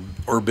the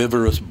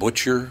herbivorous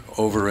butcher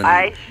over in?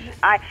 I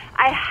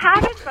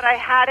haven't, but I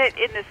had it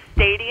in the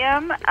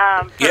stadium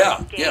for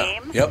a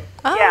game. Yeah. Yep.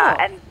 Yeah,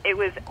 and it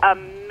was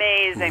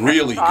amazing.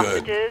 Really the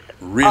sausages good.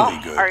 Really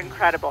good. Are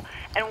incredible.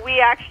 And we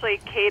actually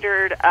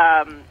catered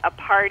a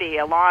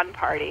lawn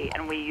party,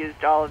 and we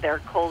used all of their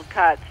cold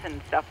cuts and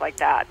stuff like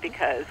that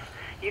because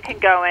you can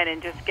go in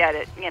and just get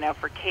it,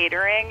 for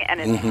catering,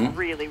 and it's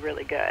really,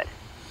 really good.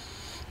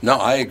 No,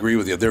 I agree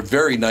with you. They're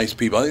very nice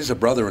people. I think it's a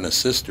brother and a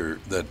sister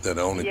that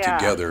own it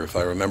together, if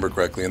I remember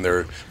correctly.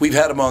 And we've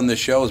had them on this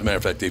show, as a matter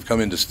of fact. They've come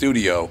into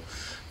studio.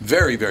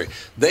 Very, very.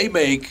 They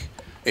make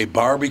a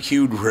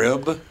barbecued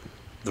rib.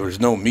 There's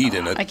no meat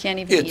in it. I can't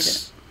even eat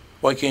it.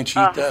 Why can't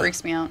you eat that? It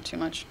freaks me out too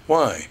much.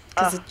 Why?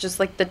 Because it's just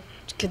like the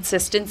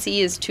consistency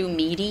is too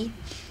meaty.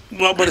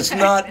 Well, but it's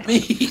not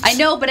meat. I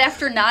know, but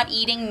after not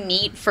eating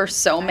meat for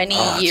so many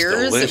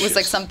years, it was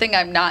like something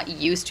I'm not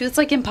used to. It's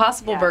like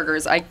Impossible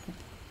Burgers. I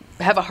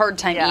have a hard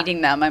time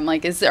eating them. I'm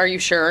like, are you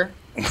sure?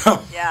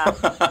 Yeah.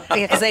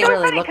 Because they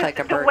really look like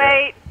a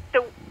burger.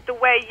 The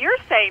way you're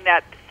saying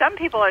that some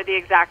people are the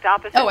exact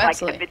opposite. Oh, like,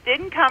 absolutely. if it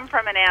didn't come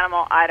from an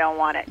animal, I don't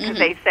want it. Because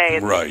they say,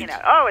 it's, Right. you know,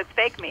 oh, it's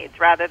fake meats,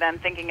 rather than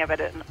thinking of it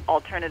as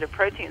alternative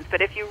proteins.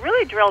 But if you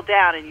really drill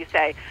down and you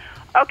say,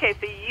 okay,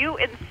 so you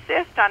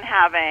insist on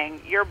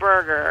having your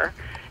burger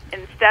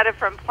instead of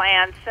from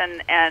plants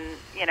and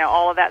you know,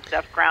 all of that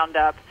stuff ground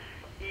up,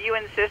 you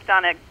insist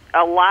on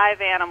a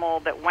live animal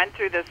that went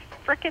through this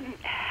frickin'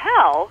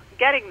 hell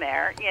getting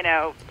there, you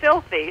know,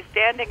 filthy,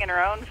 standing in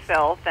her own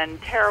filth and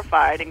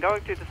terrified and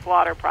going through the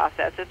slaughter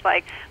process. It's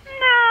like, no,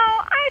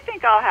 I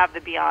think I'll have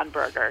the Beyond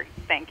Burger.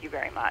 Thank you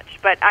very much.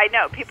 But I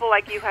know people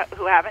like you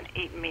who haven't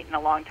eaten meat in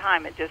a long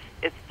time, it's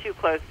too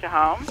close to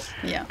home.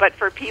 Yeah. But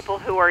for people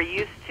who are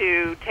used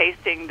to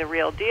tasting the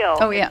real deal,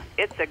 Oh, yeah.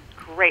 it's a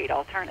great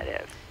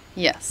alternative,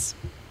 Yes.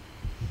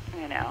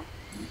 you know.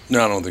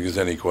 No, I don't think there's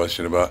any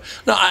question about.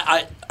 No,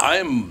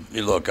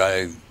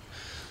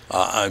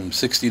 I'm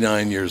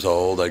 69 years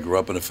old. I grew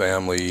up in a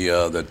family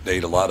that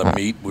ate a lot of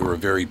meat. We were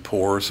very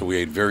poor, so we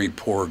ate very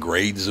poor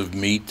grades of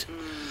meat.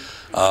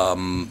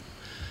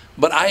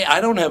 But I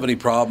don't have any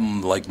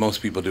problem like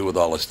most people do with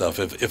all this stuff.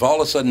 If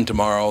all of a sudden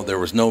tomorrow there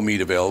was no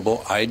meat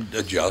available, I'd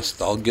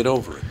adjust. I'll get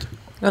over it.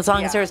 As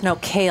long as there's no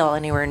kale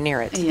anywhere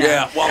near it.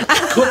 Yeah, well,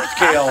 cooked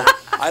kale,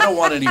 I don't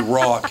want any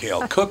raw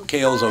kale. Cooked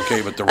kale's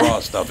okay, but the raw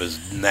stuff is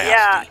nasty.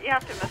 Yeah, you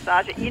have to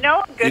massage it. You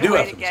know, a good do way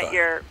have to to get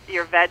massage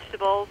your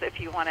vegetables, if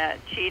you want to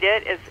cheat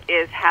it,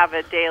 is have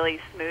a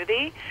daily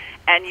smoothie,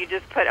 and you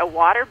just put a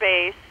water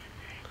base,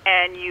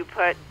 and you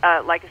put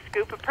like a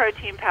scoop of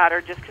protein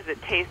powder just because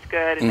it tastes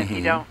good, and if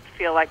you don't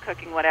feel like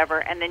cooking, whatever,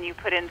 and then you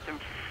put in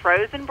some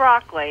frozen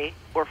broccoli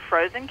or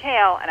frozen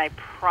kale, and I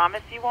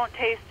promise you won't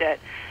taste it,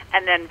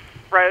 and then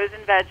frozen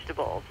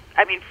vegetables.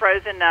 I mean,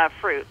 frozen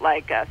fruit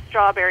like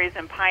strawberries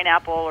and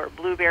pineapple or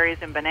blueberries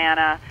and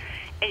banana,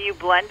 and you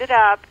blend it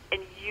up,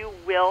 and you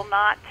will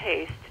not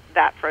taste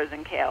that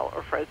frozen kale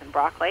or frozen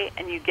broccoli,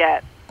 and you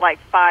get like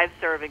 5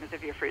 servings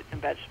of your fruits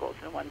and vegetables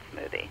in one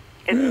smoothie.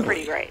 It's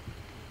pretty great.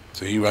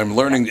 See, I'm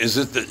learning. Is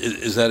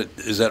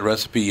that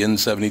recipe in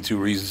 72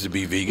 Reasons to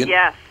Be Vegan?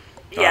 Yes.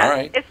 Yes. All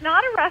right. It's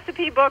not a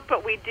recipe book,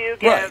 but we do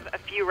give a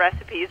few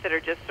recipes that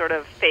are just sort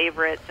of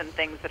favorites and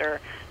things that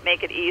are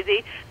make it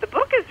easy. The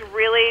book is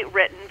really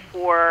written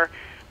for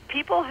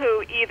people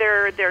who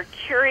either they're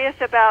curious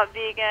about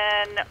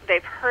vegan,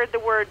 they've heard the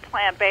word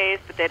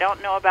plant-based, but they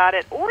don't know about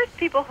it, or it's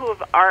people who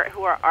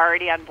are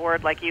already on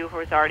board, like you, who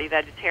is already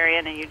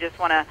vegetarian, and you just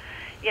want to,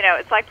 you know,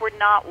 it's like we're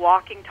not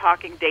walking,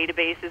 talking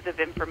databases of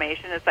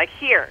information. It's like,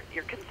 here,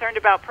 you're concerned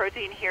about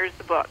protein, here's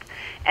the book.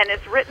 And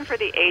it's written for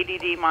the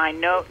ADD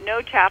mind.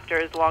 No chapter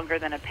is longer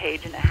than a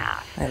page and a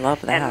half. I love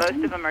that. And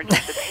most of them are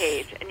just a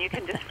page. And you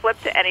can just flip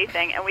to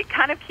anything. And we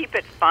kind of keep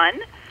it fun.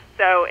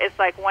 So it's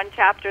like one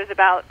chapter is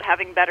about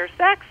having better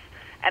sex,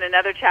 and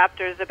another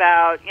chapter is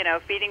about, you know,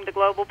 feeding the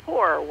global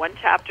poor. One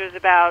chapter is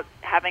about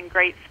having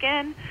great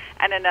skin,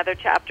 and another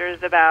chapter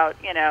is about,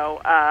 you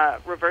know,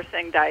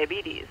 reversing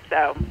diabetes.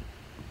 So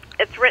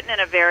it's written in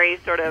a very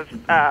sort of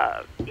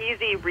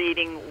easy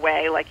reading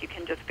way, like you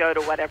can just go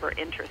to whatever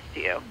interests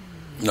you.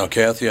 No,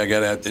 Kathy, I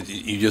got to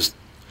you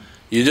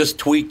just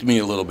tweaked me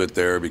a little bit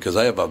there, because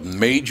I have a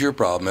major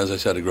problem. As I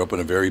said, I grew up in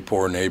a very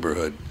poor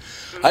neighborhood.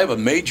 I have a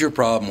major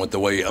problem with the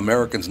way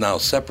Americans now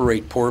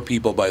separate poor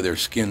people by their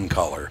skin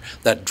color.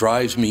 That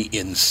drives me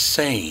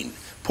insane.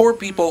 Poor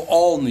people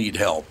all need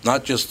help,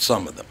 not just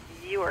some of them.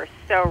 You are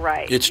so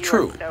right. It's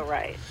true. You are so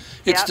right.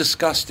 It's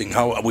disgusting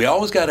how we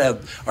always got to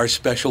have our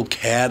special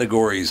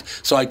categories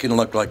so I can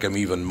look like I'm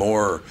even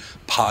more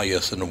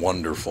pious and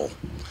wonderful.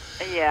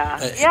 Yeah,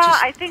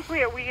 I think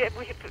we've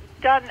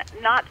done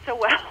not so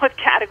well with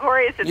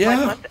categories. It's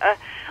like,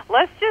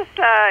 let's just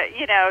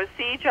you know,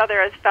 see each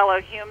other as fellow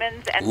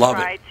humans and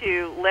try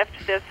to lift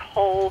this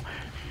whole,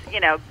 you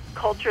know,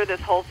 culture, this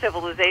whole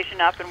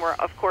civilization up. And we're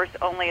of course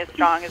only as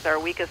strong as our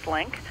weakest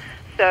link.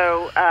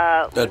 So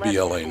that'd be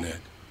LA, Nick.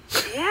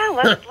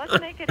 Yeah,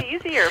 let's make it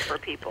easier for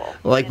people.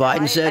 Like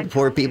Biden said,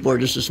 poor people are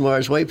just as smart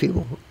as white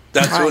people.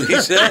 That's what he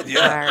said.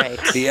 Yeah, all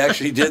right. He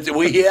actually did.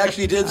 He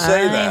actually did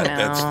say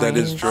that. That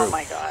is true. Oh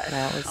my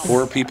God.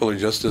 Poor people are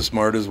just as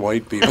smart as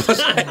white people.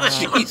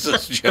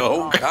 Jesus,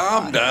 Joe,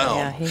 calm down.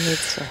 Yeah, he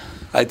needs to.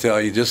 I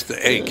tell you,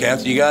 hey,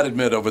 Kathy, you got to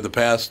admit, over the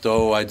past,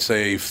 I'd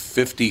say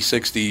 50,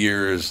 60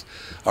 years,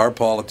 our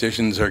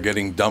politicians are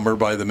getting dumber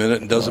by the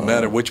minute. It doesn't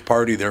matter which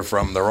party they're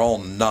from. They're all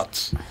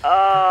nuts.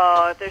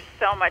 Oh, there's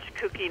so much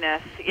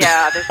kookiness.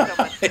 Yeah, there's so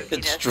much kookiness.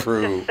 It's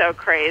true. It's just so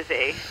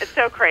crazy. It's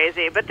so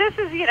crazy. But this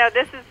is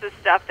the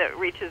stuff that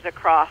reaches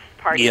across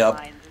party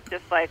lines. It's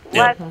just like,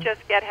 let's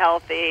just get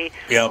healthy.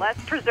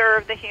 Let's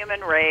preserve the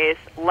human race.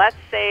 Let's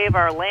save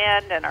our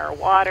land and our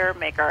water,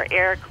 make our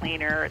air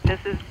cleaner. This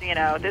is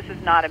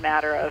not a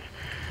matter of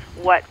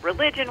what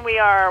religion we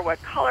are,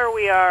 what color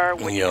we are,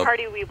 which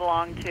party we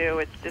belong to.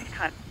 It's just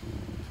kind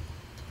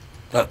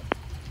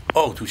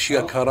of... she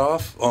got cut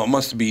off? Oh, it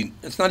must be...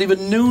 It's not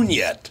even noon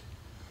yet.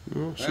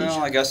 Well,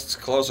 I guess it's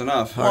close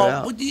enough.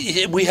 Well,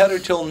 we had her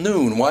till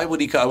noon. Why would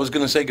he... I was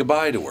going to say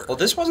goodbye to her. Well,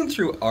 this wasn't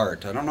through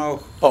Art. I don't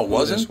know who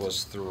wasn't? This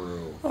was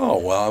through. Oh,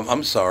 well,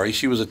 I'm sorry.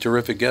 She was a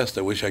terrific guest.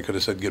 I wish I could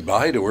have said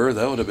goodbye to her.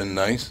 That would have been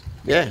nice.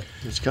 Yeah,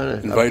 it's kind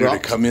of invite her to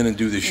come in and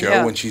do the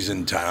show when she's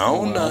in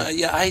town.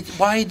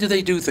 Why do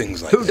they do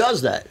things like that? Who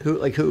does that?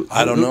 Who?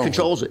 I don't know. Who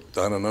controls it?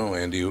 I don't know,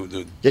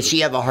 Andy. Did she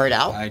have a heart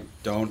out? I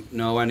don't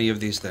know any of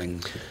these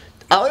things.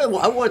 I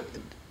want.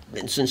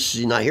 And since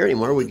she's not here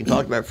anymore, we can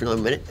talk about it for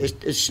another minute.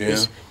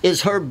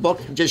 Is her book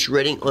just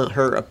written on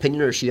her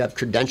opinion, or does she have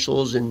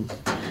credentials in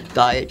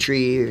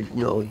dietary, or,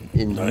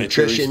 in dietary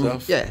nutrition?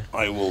 Stuff? Yeah.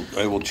 I will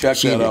check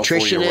that out for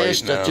you right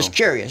nutritionist? now. Just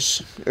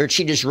curious, or did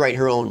she just write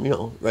her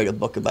own, write a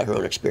book about her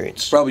own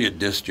experience? Probably a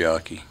disc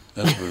jockey.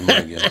 That's what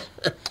my guess.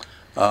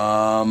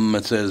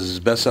 It says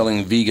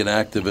best-selling vegan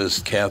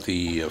activist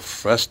Kathy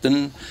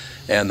Freston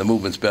and the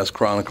movement's best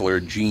chronicler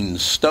Gene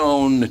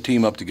Stone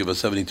team up to give us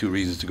 72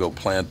 reasons to go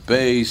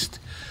plant-based.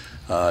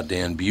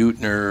 Dan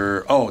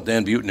Buettner. Oh,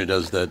 Dan Buettner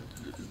does that.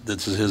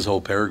 This is his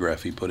whole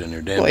paragraph he put in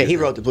there. Dan He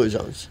wrote the Blue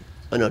Zones.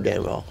 I know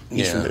Dan well.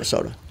 He's from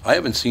Minnesota. I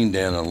haven't seen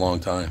Dan in a long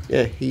time.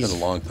 Yeah, he's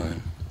been a long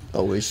time.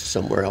 Always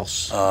somewhere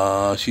else.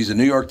 She's a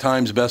New York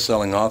Times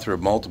best-selling author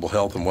of multiple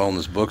health and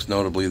wellness books,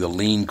 notably The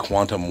Lean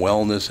Quantum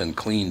Wellness and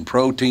Clean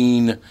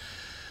Protein.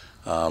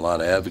 A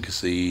lot of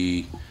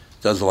advocacy.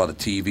 Does a lot of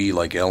TV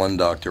like Ellen,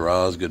 Dr.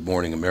 Oz, Good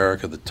Morning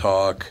America, The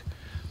Talk,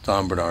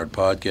 Tom Bernard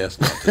Podcast.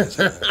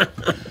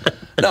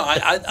 No,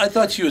 I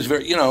thought she was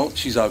very,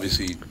 she's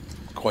obviously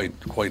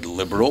quite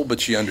liberal, but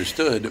she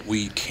understood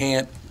we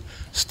can't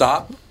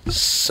stop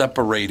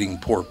separating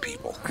poor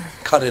people.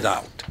 Cut it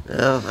out.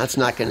 No, that's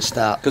not going to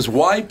stop. Because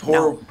why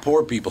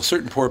poor people,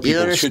 certain poor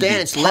people should be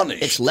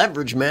punished? It's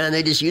leverage, man.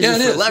 They just use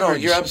it for leverage.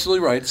 No, you're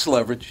absolutely right. It's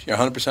leverage. You're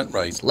 100%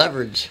 right. It's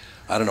leverage.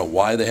 I don't know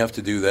why they have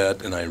to do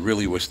that, and I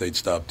really wish they'd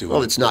stop doing it.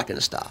 Well, it's not going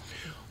to stop.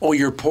 Oh,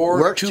 you're poor?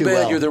 Works too too bad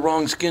well. You're the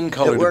wrong skin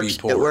color to be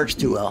poor. It works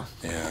too well.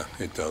 Yeah,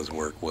 it does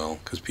work well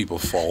because people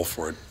fall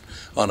for it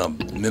on a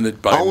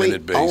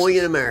minute-by-minute basis. Only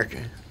in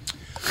America.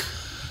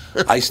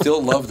 I still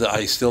love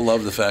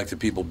the fact that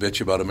people bitch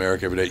about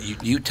America every day.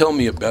 You tell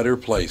me a better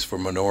place for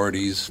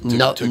minorities to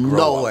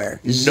grow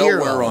nowhere. up.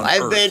 Zero. Nowhere on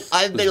Earth.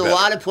 I've been a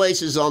lot of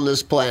places on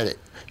this planet.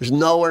 There's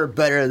nowhere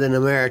better than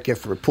America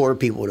for poor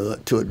people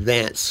to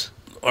advance.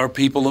 Or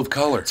people of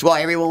color. That's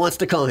why everyone wants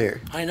to come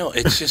here. I know.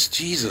 It's just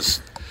Jesus.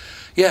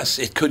 Yes,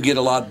 it could get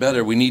a lot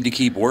better. We need to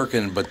keep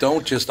working, but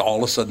don't just all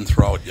of a sudden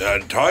throw out the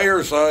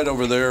entire side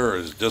over there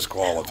is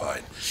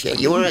disqualified. Shit,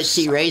 you want to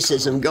see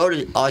racism? Go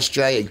to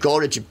Australia.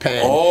 Go to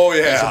Japan. Oh,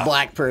 yeah. As a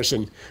black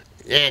person,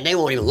 and they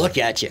won't even look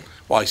at you.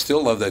 Well, I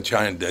still love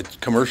that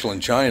commercial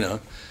in China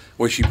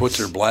where she puts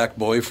her black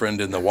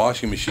boyfriend in the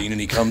washing machine and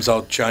he comes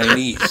out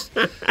Chinese.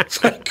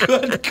 It's like,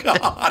 good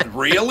God,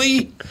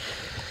 really?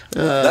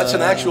 That's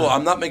an actual.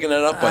 I'm not making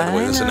that up, by the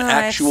way. That's an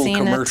actual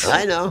commercial.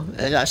 I know.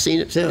 I've seen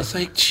it too. It's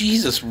like,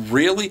 Jesus,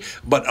 really?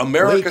 But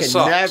America we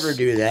sucks. We can never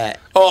do that.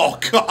 Oh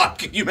God!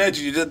 Can you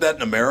imagine you did that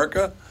in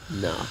America?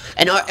 No.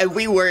 And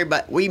we worry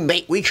about we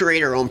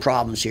create our own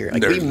problems here.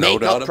 Like, There's we make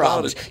no doubt up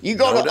problems. about it. You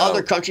go No to doubt.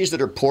 other countries that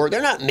are poor, they're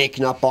not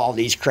making up all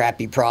these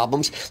crappy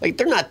problems. Like,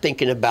 they're not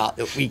thinking about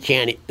that we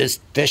can't eat,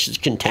 this fish is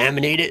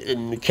contaminated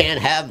and we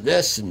can't have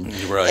this, and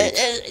right.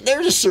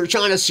 They're just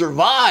trying to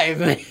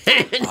survive.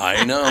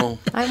 I know.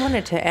 I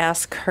wanted to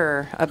ask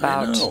her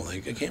about. I know.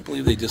 I can't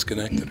believe they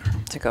disconnected her.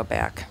 To go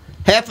back.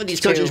 Half of these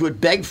countries would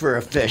beg for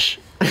a fish.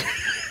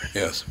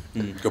 Yes.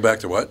 Go back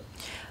to what?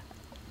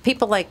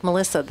 People like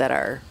Melissa that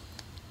are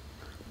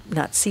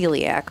not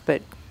celiac,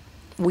 but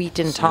wheat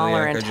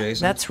intolerant.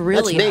 adjacent. That's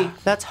really That's me.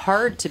 that's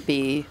hard to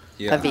be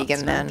a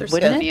vegan then, There's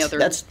wouldn't so many it? other.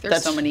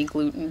 There's so many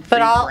gluten-free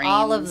But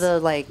all of grains.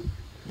 the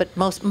but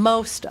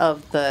most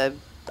of the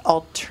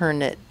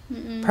alternate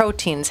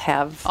proteins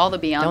have all the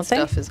Beyond don't they?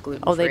 stuff is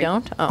gluten-free. Oh, they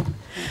don't. Oh,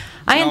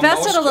 I No,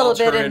 invested most a little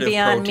bit in alternative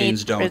Beyond proteins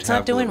Meat. don't It's not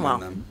have doing gluten well.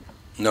 in them.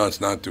 No,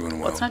 it's not doing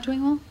well. What's not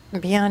doing well?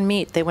 Beyond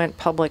Meat, they went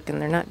public and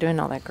they're not doing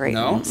all that great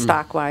No?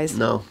 stock wise.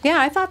 No. Yeah,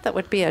 I thought that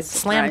would be a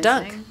slam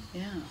dunk. Surprising.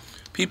 Yeah.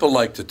 People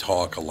like to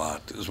talk a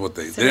lot, is what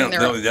they Sitting don't.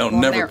 there- They'll well,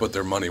 never they're- put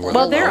their money where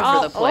Well, their they're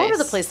mouth all is. over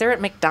the place. They're at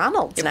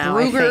McDonald's now.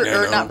 I Bruger, think.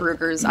 or I not know.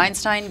 Bruegger's,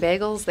 Einstein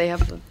Bagels. They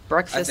have the I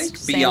breakfast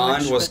think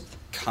Beyond sandwich was with-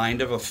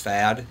 kind of a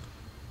fad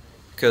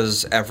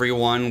because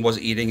everyone was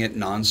eating it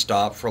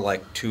nonstop for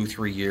like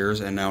 2-3 years,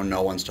 and now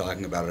no one's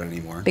talking about it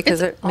anymore.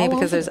 Because It's maybe all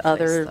because over there's the place,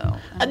 other. though.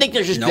 I think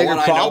there's just No bigger one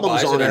I know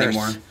problems buys on it Earth.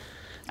 anymore.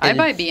 I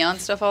buy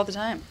Beyond stuff all the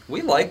time.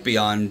 We like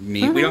Beyond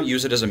Meat. We don't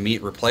use it as a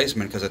meat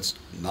replacement because it's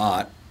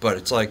not. But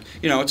it's like,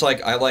 it's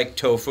like I like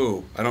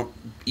tofu. I don't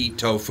eat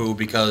tofu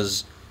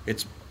because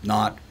it's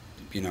not,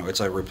 it's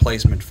a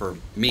replacement for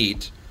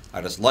meat. I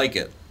just like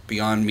it.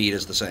 Beyond Meat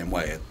is the same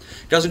way. It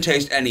doesn't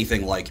taste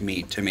anything like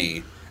meat to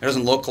me. It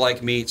doesn't look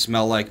like meat,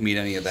 smell like meat,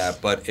 any of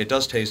that, but it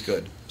does taste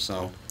good.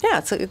 So Yeah,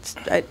 it's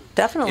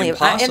definitely, and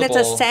it's a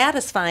Impossible-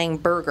 satisfying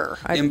burger.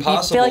 You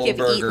Impossible feel like you've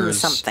eaten burgers,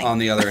 something. on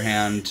the other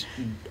hand,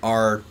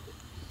 are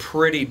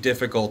pretty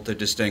difficult to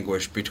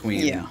distinguish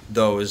between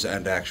those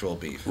and actual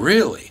beef.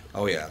 Really?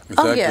 Oh, yeah. Is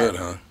Oh, that yeah. good,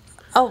 huh?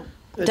 Oh,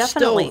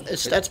 Definitely.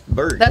 That's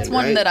Burger That's King,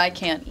 one right? that I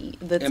can't eat.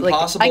 That's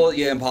Impossible,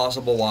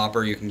 Impossible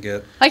Whopper you can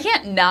get. I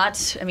can't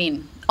not. I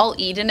mean, I'll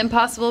eat an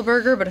Impossible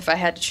Burger, but if I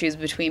had to choose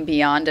between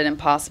Beyond and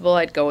Impossible,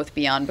 I'd go with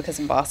Beyond because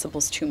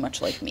Impossible's too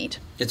much like meat.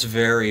 It's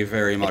very,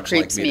 very much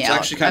creeps like meat. me It's out.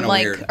 actually kind I'm of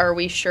like, weird. are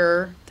we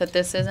sure that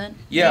this isn't?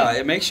 Yeah,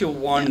 it makes you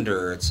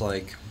wonder. It's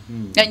like.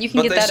 And you can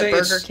But get they that say at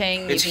Burger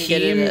King. It's you can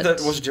get heme it at,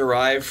 that was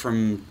derived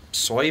from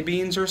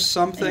soybeans or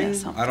something.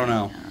 I don't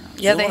know.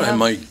 Yeah, You know what I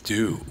might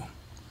do?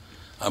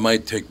 I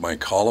might take my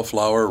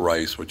cauliflower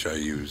rice, which I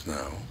use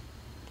now,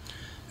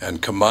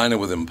 and combine it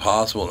with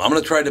Impossible. And I'm going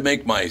to try to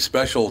make my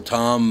special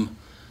Tom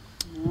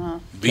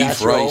beef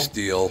Casserole. rice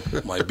deal,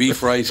 my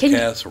beef rice Can you-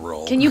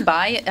 casserole. Can you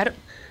buy it?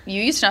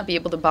 You used to not be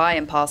able to buy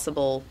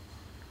Impossible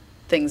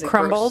things at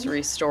Crumbled?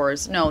 grocery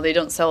stores. No, they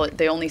don't sell it.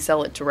 They only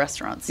sell it to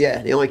restaurants.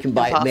 Yeah, they only can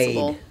buy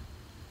Impossible. it made.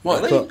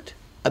 What? Cooked.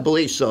 I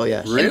believe so,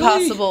 yes. Really?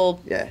 Impossible.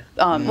 Yeah.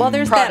 Well,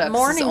 there's products that is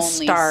Morning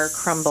only Star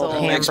crumbled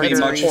sold- Makes me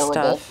hamburger much-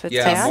 stuff. It's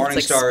Yeah, bad. Morning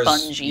It's like Stars.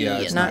 spongy Yeah,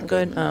 and it's Not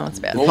good. Oh, It's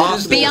bad. What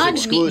was this? Beyond Meat,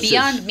 Exclusive.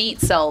 Beyond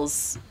Meat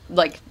sells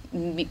like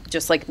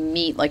just like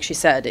meat, like she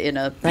said, in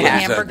a Like Yeah,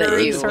 hamburger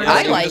good. sort of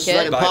I thing? like Just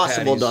it. buy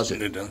Impossible patties. does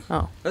it. It does.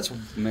 Oh. That's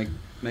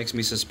makes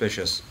me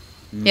suspicious.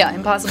 Yeah,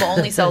 Impossible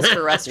only sells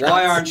to restaurants.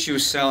 Why aren't you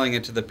selling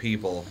it to the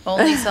people?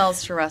 Only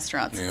sells to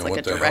restaurants. Yeah, It's like what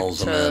a the direct hell's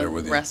the matter to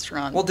with you?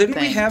 restaurant. Well, didn't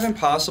we thing. have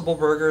Impossible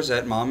Burgers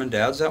at Mom and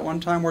Dad's at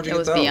one time? Where'd you It get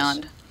was those?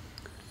 Beyond.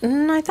 I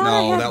thought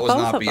I No, had that was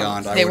both not of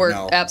Beyond. them. I They would were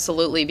know.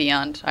 absolutely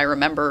Beyond. I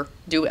remember.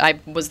 I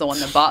was the one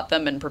that bought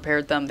them and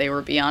prepared them. They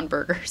were Beyond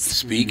burgers.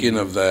 Speaking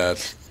of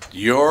that,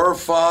 your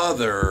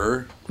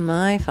father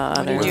My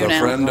father. was do a now?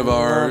 friend of Oh,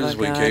 ours.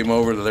 my We God. came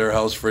over to their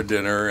house for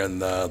dinner,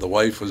 and the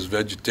wife was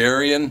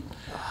vegetarian.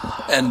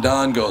 And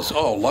Don goes,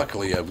 "Oh,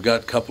 luckily I've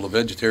got a couple of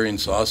vegetarian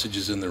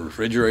sausages in the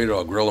refrigerator.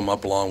 I'll grill them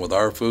up along with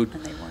our food."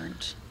 And they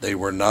weren't. They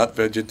were not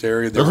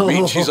vegetarian. They were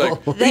meat. She's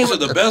like, "These are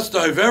the best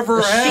I've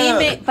ever She had."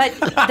 made,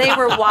 but they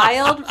were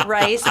wild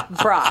rice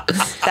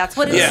broths. That's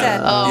what it Yeah.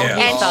 said. Oh, Yeah.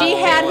 And she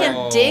had him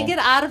Oh. dig it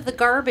out of the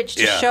garbage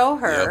to Yeah. show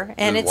her, Yep.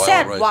 and It it was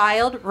said wild rice.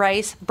 wild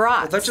rice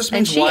broths. That just and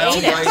means she wild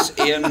ate it. rice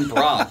in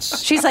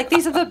brats. She's like,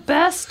 these are the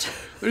best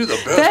These are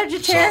the best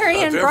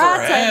vegetarian stuff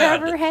brats I've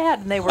I've ever had,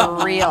 and they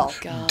were real.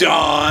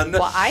 Don.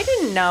 Well, I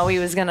didn't know he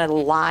was going to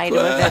lie to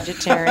a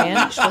vegetarian.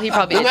 Well, he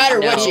probably No didn't matter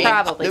know. what you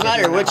Probably eat, no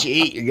matter didn't what know.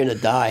 you eat, you're gonna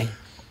die.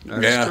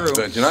 That's Yeah, true.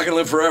 but you're not going to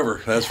live forever.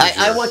 That's for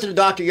sure. I went to the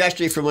doctor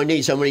yesterday for my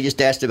knee. Somebody just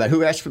asked about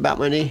who asked about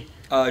my knee.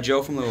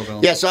 Joe from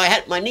Louisville. Yeah, so I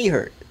had my knee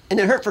hurt, and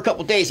it hurt for a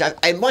couple of days.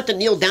 I went to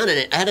kneel down in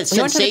it. I had a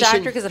You went to the sensation.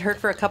 doctor because it hurt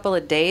for a couple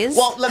of days?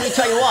 Well, let me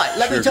tell you what.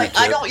 Let me Sure tell you. you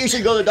I did. don't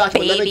usually go to the doctor,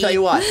 but let me Baby. tell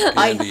you what.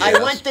 Candy I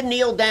ass. went to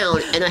kneel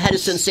down, and I had a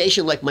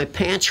sensation like my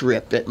pants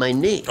ripped at my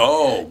knee.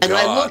 Oh, And God.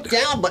 I looked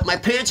down, but my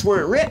pants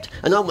weren't ripped.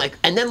 And I'm like,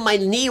 and then my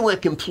knee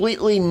went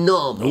completely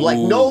numb, like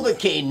Ooh.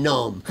 Novocaine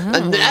numb,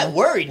 and that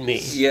worried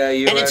me. Yeah,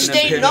 you and it ended up stayed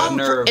hitting a numb.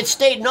 nerve. It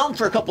stayed numb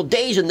for a couple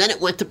days, and then it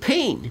went to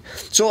pain.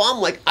 So I'm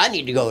like, I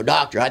need to go to the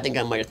doctor. I think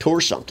I might have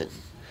tore something.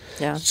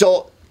 Yeah.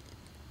 So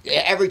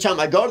every time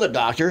I go to the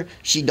doctor,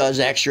 she does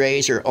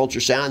x-rays or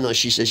ultrasound, and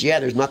she says, yeah,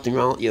 there's nothing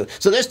wrong with you.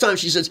 So this time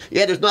she says,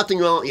 yeah, there's nothing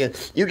wrong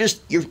with you.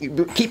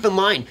 You keep in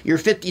mind, you're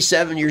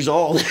 57 years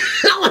old.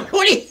 I'm like,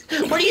 what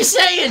are you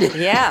saying?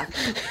 Yeah.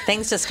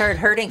 Things just started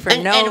hurting for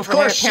And, no and of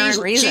course, apparent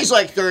reason. she's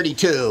like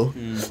 32.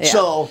 Yeah,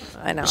 So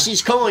I know.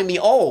 she's calling me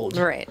old.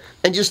 Right.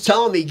 And just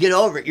telling me, get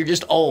over it. You're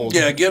just old.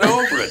 Yeah, get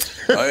over it.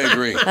 I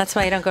agree. That's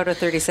why you don't go to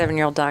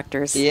 37-year-old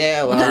doctors.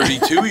 Yeah, well,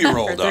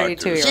 32-year-old Or doctor.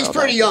 32-year-old. she's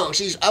pretty young.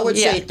 I would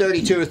say Yeah.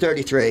 32 or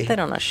 33. They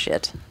don't know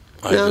shit.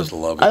 I just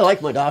love it. I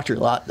like my doctor a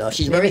lot, though.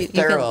 She's very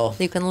thorough.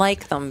 You can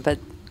like them, but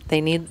they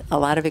need a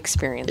lot of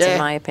experience, Yeah. in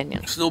my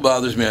opinion. Still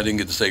bothers me I didn't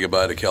get to say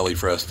goodbye to Kelly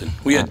Freston.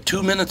 We had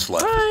 2 minutes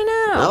left. I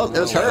know. Well, it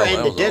was her Well, end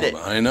that that was did all it.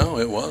 about- I know,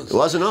 it was. It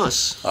wasn't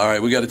us. All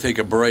right, we got to take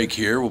a break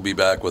here. We'll be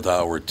back with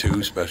hour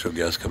 2. Special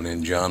guest coming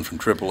in, John from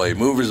AAA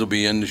Movers will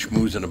be in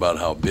schmoozing about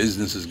how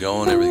business is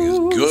going. Everything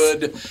is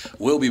good.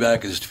 We'll be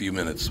back in just a few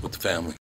minutes with the family.